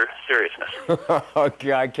major seriousness. Oh,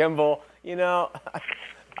 God, Kimball,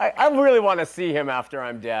 I really want to see him after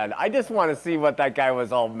I'm dead. I just want to see what that guy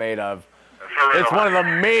was all made of. For real. It's one of the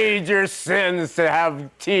major sins to have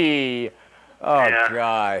tea. Oh, yeah.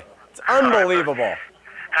 God. It's unbelievable.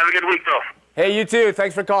 Have a good week, though. Hey, you too.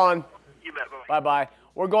 Thanks for calling. You bet. Bye-bye.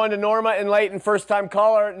 We're going to Norma in Layton, first-time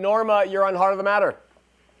caller. Norma, you're on Heart of the Matter.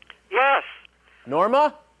 Yes.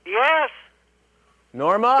 Norma? Yes.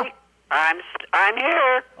 Norma? I'm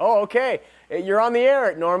here. Oh, okay. You're on the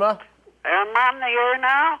air, Norma. Am I on the air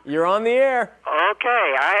now? You're on the air.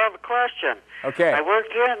 Okay, I have a question. Okay. I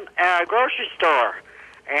worked in a grocery store,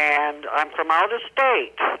 and I'm from out of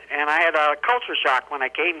state, and I had a culture shock when I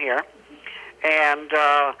came here. And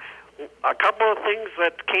a couple of things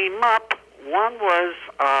that came up. One was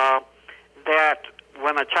that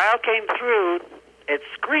when a child came through, it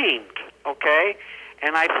screamed, okay?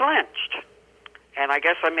 And I flinched. And I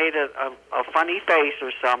guess I made a funny face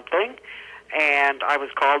or something. And I was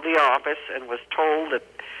called to the office and was told that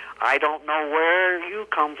I don't know where you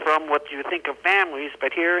come from, what you think of families,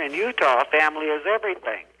 but here in Utah, family is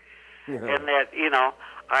everything. Yeah. And that,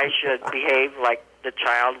 I should behave like the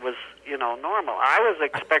child was, normal. I was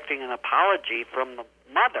expecting an apology from the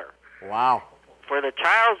mother. Wow. For the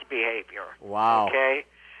child's behavior. Wow. Okay?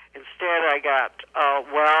 Instead, I got,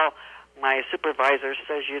 my supervisor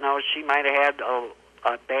says, she might have had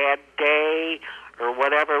a bad day or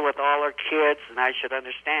whatever with all her kids, and I should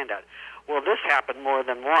understand that. Well, this happened more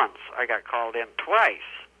than once. I got called in twice.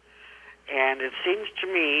 And it seems to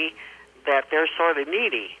me that they're sort of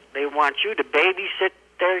needy. They want you to babysit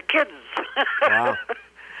their kids. Wow.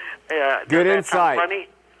 Does Good that insight. sound funny?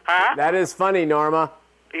 Huh? That is funny, Norma.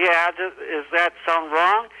 Yeah, does that sound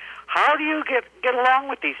wrong? How do you get along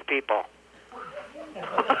with these people?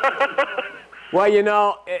 Well,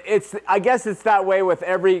 I guess it's that way with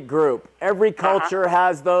every group. Every culture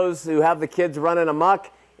has those who have the kids running amok,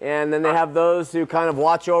 and then they have those who kind of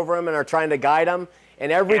watch over them and are trying to guide them.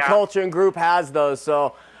 And every culture and group has those.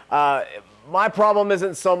 So my problem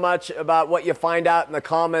isn't so much about what you find out in the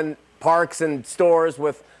common parks and stores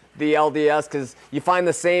with the LDS, because you find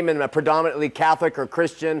the same in a predominantly Catholic or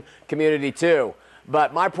Christian community too.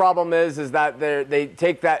 But my problem is that they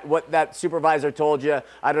take what that supervisor told you.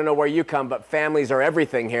 I don't know where you come, but families are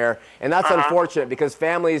everything here. And that's unfortunate, because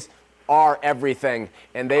families are everything.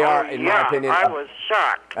 And they are, in my opinion, I was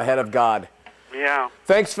shocked. Ahead of God. Yeah.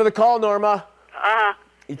 Thanks for the call, Norma.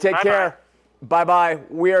 You take care. Bye-bye.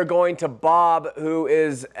 We are going to Bob, who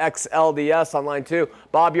is ex-LDS on line 2.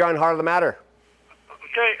 Bob, you're on Heart of the Matter.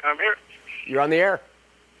 Okay, I'm here. You're on the air.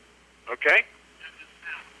 Okay.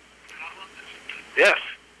 Yes.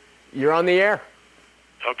 You're on the air.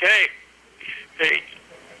 Okay. Hey,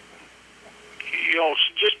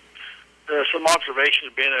 just some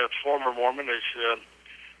observations. Being a former Mormon is,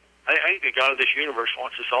 I think the God of this universe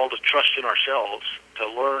wants us all to trust in ourselves, to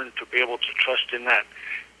learn to be able to trust in that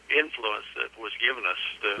influence that was given us,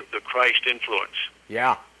 the Christ influence.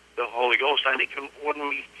 Yeah. The Holy Ghost. I think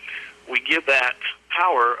when we give that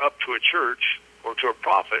power up to a church or to a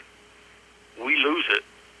prophet, we lose it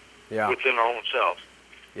within our own selves.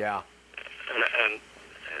 Yeah.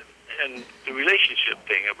 And the relationship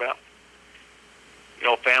thing about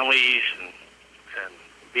families and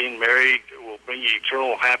being married will bring you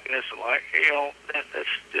eternal happiness and life. That's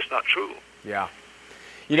just not true. Yeah.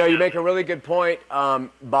 You make a really good point,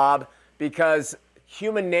 Bob, because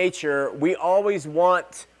human nature, we always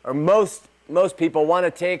want, or most people want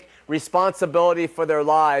to take responsibility for their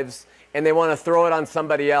lives and they want to throw it on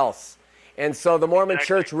somebody else. And so the Mormon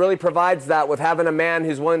Church really provides that with having a man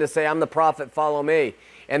who's willing to say, I'm the prophet, follow me.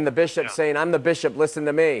 And the bishop saying, I'm the bishop, listen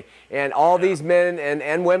to me. And all these men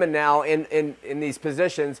and women now in these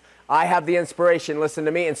positions, I have the inspiration, listen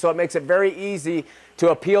to me. And so it makes it very easy to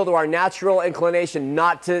appeal to our natural inclination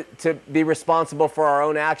not to be responsible for our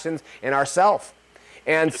own actions and ourselves.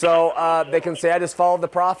 And so they can say, I just followed the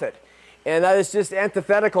prophet. And that is just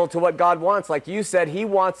antithetical to what God wants. Like you said, he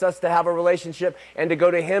wants us to have a relationship and to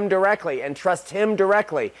go to him directly and trust him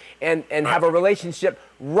directly and have a relationship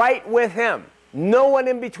right with him. No one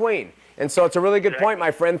in between. And so it's a really good point,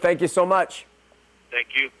 my friend. Thank you so much. Thank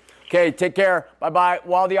you. Okay, take care. Bye-bye.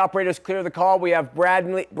 While the operators clear the call, we have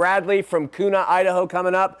Bradley from Kuna, Idaho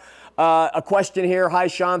coming up. A question here. Hi,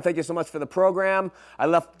 Sean. Thank you so much for the program.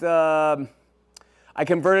 I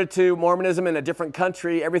converted to Mormonism in a different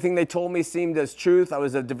country. Everything they told me seemed as truth. I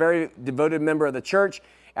was a very devoted member of the church.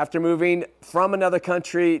 After moving from another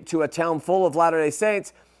country to a town full of Latter-day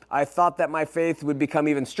Saints, I thought that my faith would become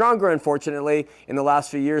even stronger. Unfortunately, in the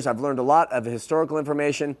last few years, I've learned a lot of historical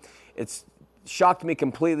information. It's shocked me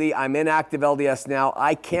completely. I'm in active LDS now.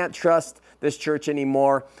 I can't trust this church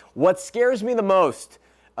anymore. What scares me the most,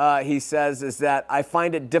 he says, is that I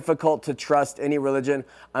find it difficult to trust any religion.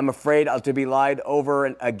 I'm afraid to be lied over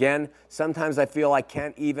and again. Sometimes I feel I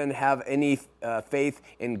can't even have any faith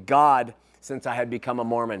in God since I had become a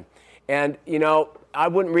Mormon. And, I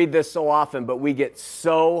wouldn't read this so often, but we get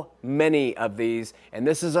so many of these. And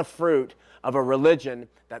this is a fruit of a religion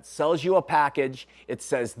that sells you a package. It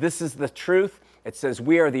says, this is the truth. It says,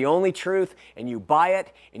 we are the only truth. And you buy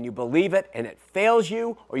it and you believe it and it fails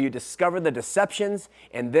you, or you discover the deceptions,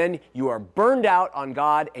 and then you are burned out on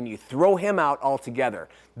God and you throw him out altogether.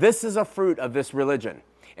 This is a fruit of this religion.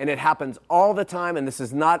 And it happens all the time, and this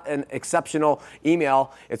is not an exceptional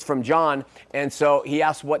email. It's from John, and so he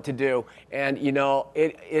asked what to do. And,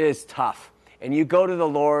 it is tough. And you go to the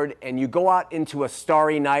Lord, and you go out into a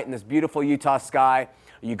starry night in this beautiful Utah sky.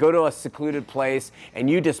 You go to a secluded place, and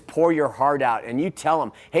you just pour your heart out, and you tell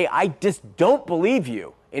him, hey, I just don't believe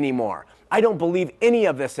you anymore. I don't believe any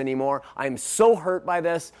of this anymore. I'm so hurt by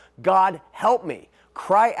this. God, help me.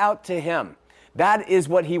 Cry out to him. That is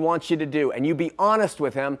what he wants you to do. And you be honest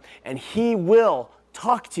with him, and he will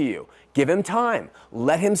talk to you. Give him time.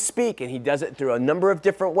 Let him speak. And he does it through a number of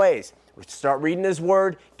different ways. Start reading his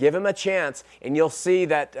word. Give him a chance. And you'll see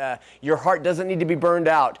that your heart doesn't need to be burned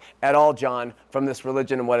out at all, John, from this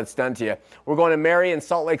religion and what it's done to you. We're going to Mary in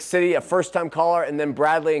Salt Lake City, a first-time caller, and then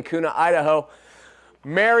Bradley in Kuna, Idaho.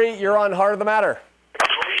 Mary, you're on Heart of the Matter.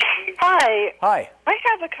 Hi. Hi.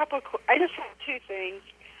 I just have two things.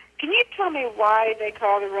 Can you tell me why they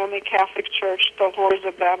call the Roman Catholic Church the Whores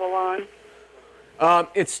of Babylon?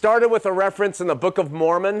 It started with a reference in the Book of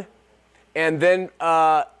Mormon, and then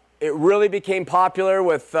it really became popular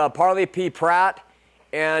with Parley P. Pratt,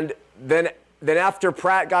 and then after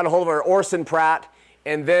Pratt got a hold of her, Orson Pratt,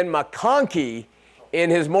 and then McConkie, in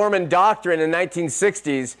his Mormon doctrine in the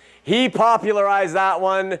 1960s, he popularized that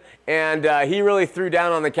one, and he really threw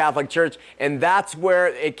down on the Catholic Church, and that's where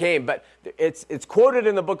it came. But it's quoted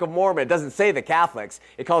in the Book of Mormon. It doesn't say the Catholics.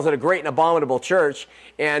 It calls it a great and abominable church.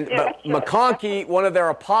 But McConkie, one of their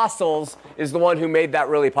apostles, is the one who made that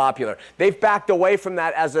really popular. They've backed away from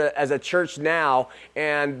that as a church now,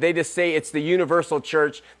 and they just say it's the universal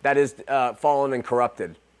church that is fallen and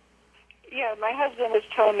corrupted. Yeah, my husband was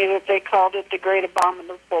telling me that they called it the Great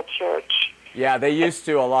Abominable Church. Yeah, they used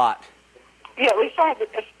to a lot. Yeah, we find that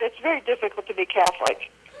it's very difficult to be Catholic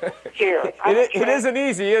here. It isn't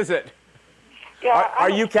easy, is it? Yeah. Are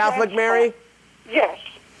you Catholic, Mary? Yes.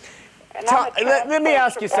 And let me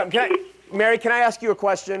ask you something. Mary, can I ask you a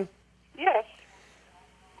question? Yes.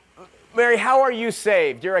 Mary, how are you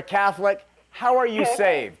saved? You're a Catholic. How are you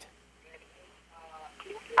saved?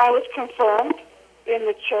 I was confirmed in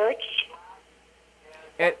the church.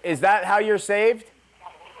 And is that how you're saved?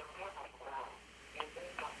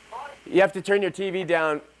 You have to turn your TV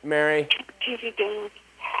down, Mary. TV down.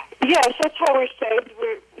 Yes, that's how we're saved.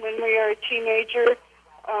 When we are a teenager,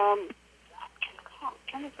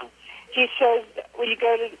 he says when you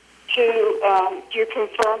go to you're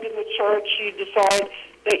confirmed in the church, you decide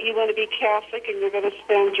that you want to be Catholic and you're going to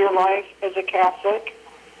spend your life as a Catholic.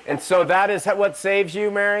 And so that is what saves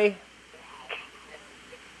you, Mary?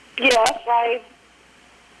 Yes, I've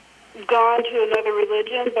gone to another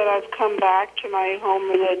religion, but I've come back to my home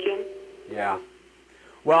religion. Yeah.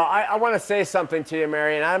 Well, I want to say something to you,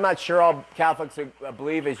 Mary, and I'm not sure all Catholics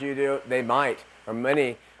believe as you do. They might, or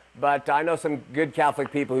many, but I know some good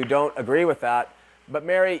Catholic people who don't agree with that. But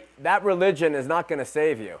Mary, that religion is not going to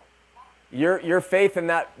save you. Your faith in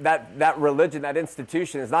that religion, that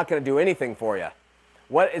institution, is not going to do anything for you.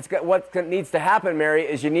 What needs to happen, Mary,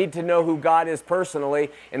 is you need to know who God is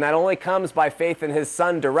personally, and that only comes by faith in His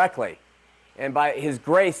Son directly, and by His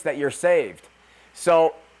grace that you're saved.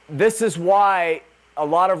 So this is why a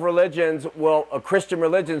lot of Christian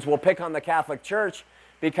religions will pick on the Catholic Church,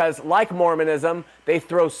 because like Mormonism, they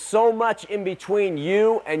throw so much in between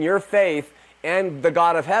you and your faith and the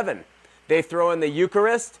God of heaven. They throw in the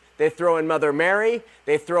Eucharist, they throw in Mother Mary,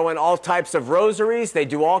 they throw in all types of rosaries, they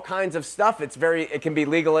do all kinds of stuff. It can be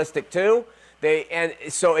legalistic too. And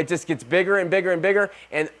so it just gets bigger and bigger and bigger,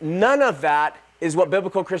 and none of that is what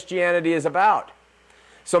biblical Christianity is about.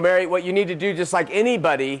 So Mary, what you need to do, just like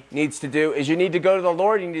anybody needs to do, is you need to go to the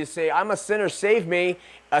Lord. You need to say, I'm a sinner, save me,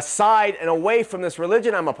 aside and away from this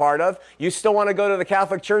religion I'm a part of. You still want to go to the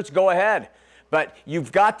Catholic Church, go ahead. But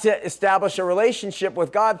you've got to establish a relationship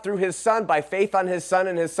with God through His Son, by faith on His Son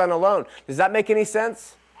and His Son alone. Does that make any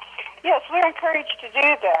sense? Yes, we're encouraged to do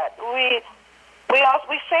that. We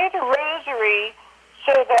say the rosary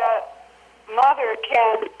so that Mother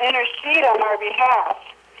can intercede on our behalf.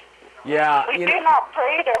 Yeah. We do not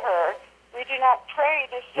pray to her. We do not pray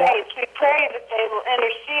to saints. We pray that they will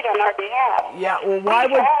intercede on our behalf. Yeah, well, why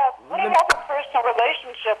we have a personal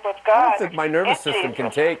relationship with God. I don't think my nervous system can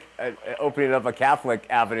take opening up a Catholic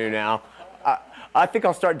avenue now. I think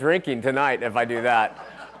I'll start drinking tonight if I do that.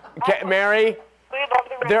 Mary? We love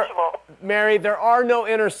the ritual. Mary, there are no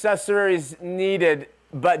intercessors needed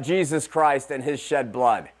but Jesus Christ and His shed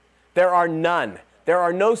blood. There are none. There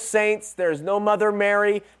are no saints. There's no Mother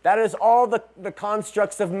Mary. That is all the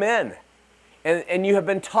constructs of men. And you have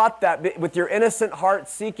been taught that with your innocent heart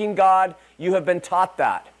seeking God. You have been taught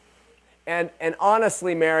that. And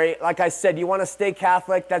honestly, Mary, like I said, you want to stay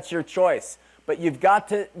Catholic, that's your choice. But you've got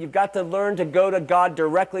to learn to go to God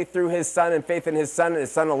directly through His Son and faith in His Son and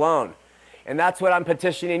His Son alone. And that's what I'm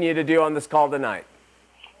petitioning you to do on this call tonight.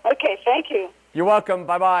 Okay, thank you. You're welcome.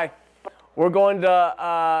 Bye-bye. We're going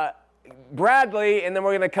to Bradley, and then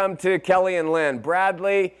we're going to come to Kelly and Lynn.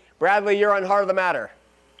 Bradley, you're on Heart of the Matter.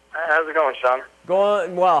 How's it going, Sean?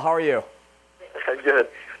 Going well. How are you? Good.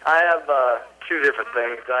 I have two different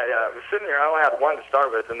things. I was sitting here. I only had one to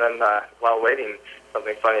start with, and then while waiting,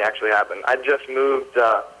 something funny actually happened. I just moved,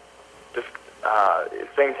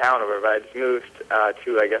 same town over, but I just moved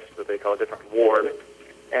to, I guess, what they call a different ward,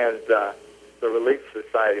 and the Relief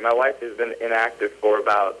Society. My wife has been inactive for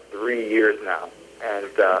about 3 years now, and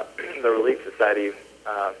the Relief Society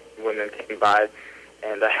women came by,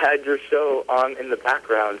 and I had your show on in the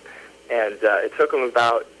background, and it took them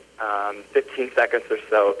about 15 seconds or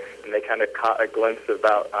so, and they kind of caught a glimpse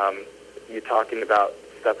about you talking about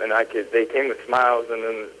stuff, and they came with smiles, and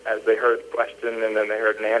then as they heard a question and then they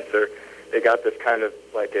heard an answer, they got this kind of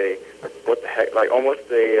like a, what the heck, like almost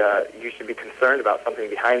a, you should be concerned about something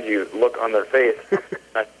behind you look on their face.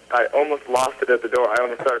 I almost lost it at the door. I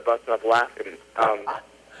almost started busting up laughing.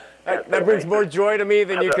 That brings more joy to me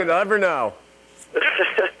than you could ever know. But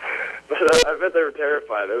I bet they were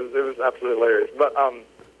terrified. It was absolutely hilarious. But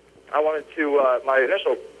I wanted to, my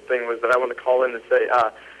initial thing was that I wanted to call in and say,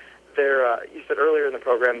 you said earlier in the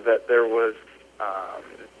program that there was,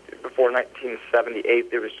 before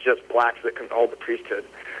 1978, there was just blacks that could hold the priesthood.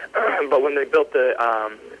 But when they built the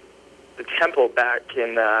temple back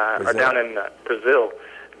in, or down in Brazil,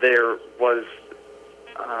 there was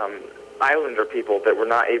islander people that were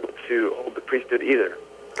not able to hold the priesthood either.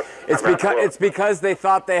 It's because they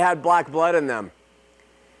thought they had black blood in them.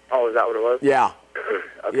 Oh, is that what it was? Yeah.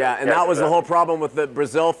 Okay. Yeah, and that was the whole problem with the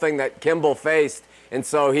Brazil thing that Kimball faced. And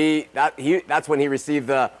so that's when he received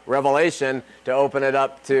the revelation to open it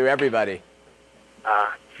up to everybody.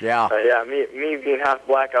 Yeah, me being half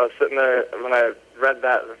black, I was sitting there when I read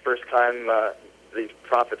that the first time, these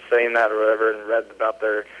prophets saying that or whatever, and read about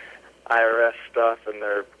their IRS stuff and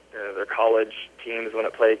their college teams when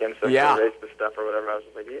it play against them, racist stuff or whatever. I was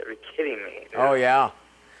just like, you're kidding me. Dude. Oh, yeah.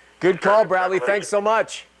 Good call, Bradley. Thanks so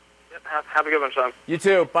much. Have a good one, son. You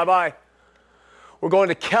too. Bye-bye. We're going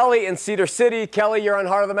to Kelly in Cedar City. Kelly, you're on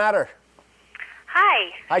Heart of the Matter.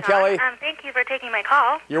 Hi. Hi, Kelly. Thank you for taking my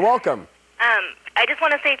call. You're welcome. I just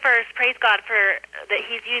want to say first, praise God for that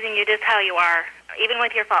He's using you just how you are, even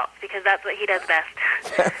with your faults, because that's what He does best.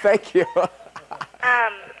 Thank you.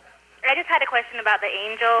 I just had a question about the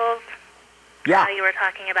angels. Yeah. You were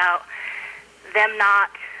talking about them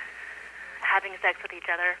not having sex with each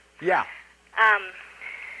other. Yeah.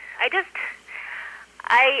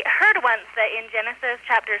 I heard once that in Genesis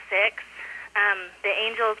chapter 6, the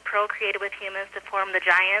angels procreated with humans to form the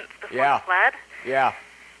giants before the flood. Yeah.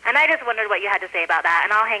 And I just wondered what you had to say about that,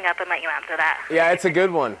 and I'll hang up and let you answer that. Yeah, it's a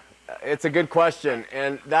good one. It's a good question,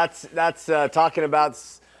 and that's talking about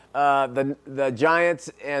the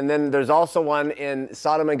giants, and then there's also one in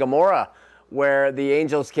Sodom and Gomorrah where the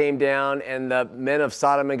angels came down and the men of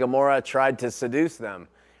Sodom and Gomorrah tried to seduce them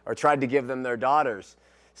or tried to give them their daughters.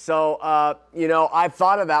 So, I've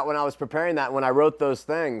thought of that when I was preparing that, when I wrote those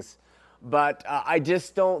things, but I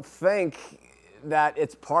just don't think that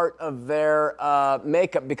it's part of their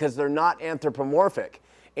makeup because they're not anthropomorphic.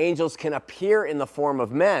 Angels can appear in the form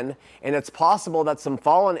of men, and it's possible that some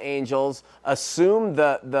fallen angels assumed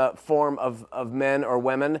the form of men or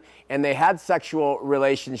women, and they had sexual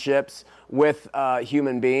relationships with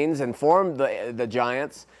human beings and formed the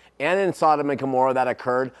giants. And in Sodom and Gomorrah that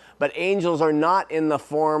occurred, but angels are not in the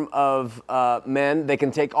form of men. They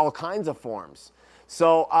can take all kinds of forms.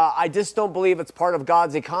 So I just don't believe it's part of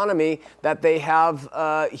God's economy that they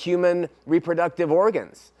have human reproductive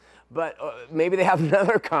organs. But maybe they have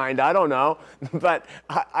another kind, I don't know. But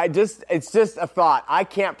it's just a thought. I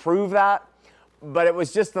can't prove that, but it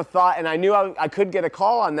was just a thought, and I knew I could get a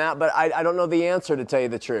call on that, but I don't know the answer, to tell you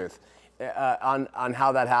the truth, on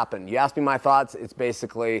how that happened. You asked me my thoughts, it's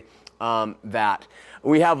basically that.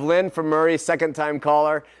 We have Lynn from Murray, second-time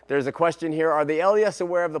caller. There's a question here. Are the LDS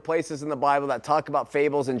aware of the places in the Bible that talk about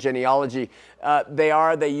fables and genealogy? They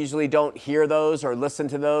are. They usually don't hear those or listen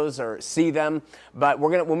to those or see them. But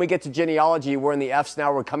when we get to genealogy, we're in the F's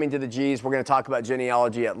now. We're coming to the G's. We're going to talk about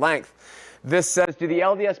genealogy at length. This says, do the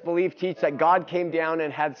LDS believe teach that God came down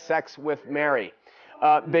and had sex with Mary?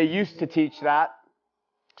 They used to teach that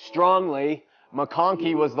strongly.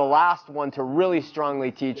 McConkie was the last one to really strongly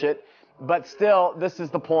teach it. But still, this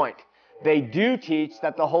is the point. They do teach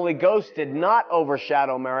that the Holy Ghost did not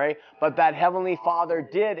overshadow Mary, but that Heavenly Father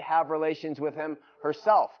did have relations with him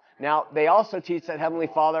herself. Now, they also teach that Heavenly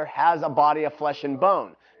Father has a body of flesh and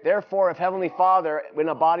bone. Therefore, if Heavenly Father, in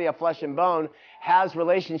a body of flesh and bone, has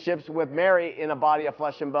relationships with Mary in a body of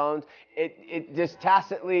flesh and bones, it just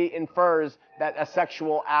tacitly infers that a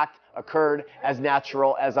sexual act occurred as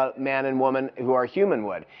natural as a man and woman who are human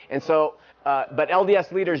would. And so, but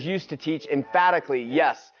LDS leaders used to teach emphatically,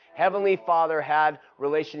 yes, Heavenly Father had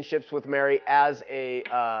relationships with Mary as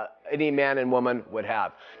any man and woman would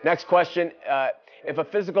have. Next question, if a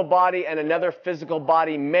physical body and another physical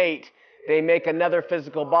body mate, they make another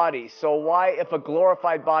physical body. So why, if a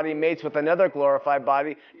glorified body mates with another glorified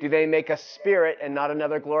body, do they make a spirit and not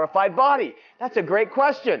another glorified body? That's a great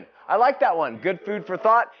question. I like that one. Good food for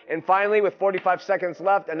thought. And finally, with 45 seconds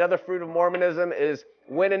left, another fruit of Mormonism is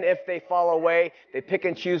when and if they fall away, they pick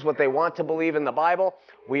and choose what they want to believe in the Bible.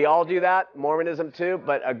 We all do that, Mormonism too,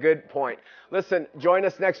 but a good point. Listen, join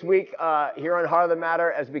us next week here on Heart of the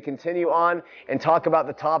Matter as we continue on and talk about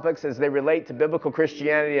the topics as they relate to biblical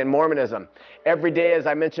Christianity and Mormonism. Every day, as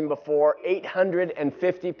I mentioned before,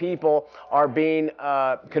 850 people are being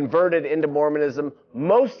converted into Mormonism,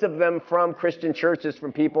 most of them from Christian churches,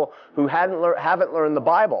 from people who haven't learned the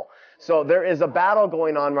Bible. So there is a battle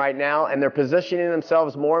going on right now, and they're positioning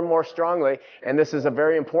themselves more and more strongly, and this is a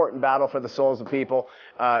very important battle for the souls of people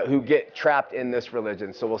who get trapped in this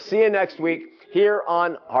religion. So we'll see you next week here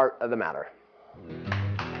on Heart of the Matter.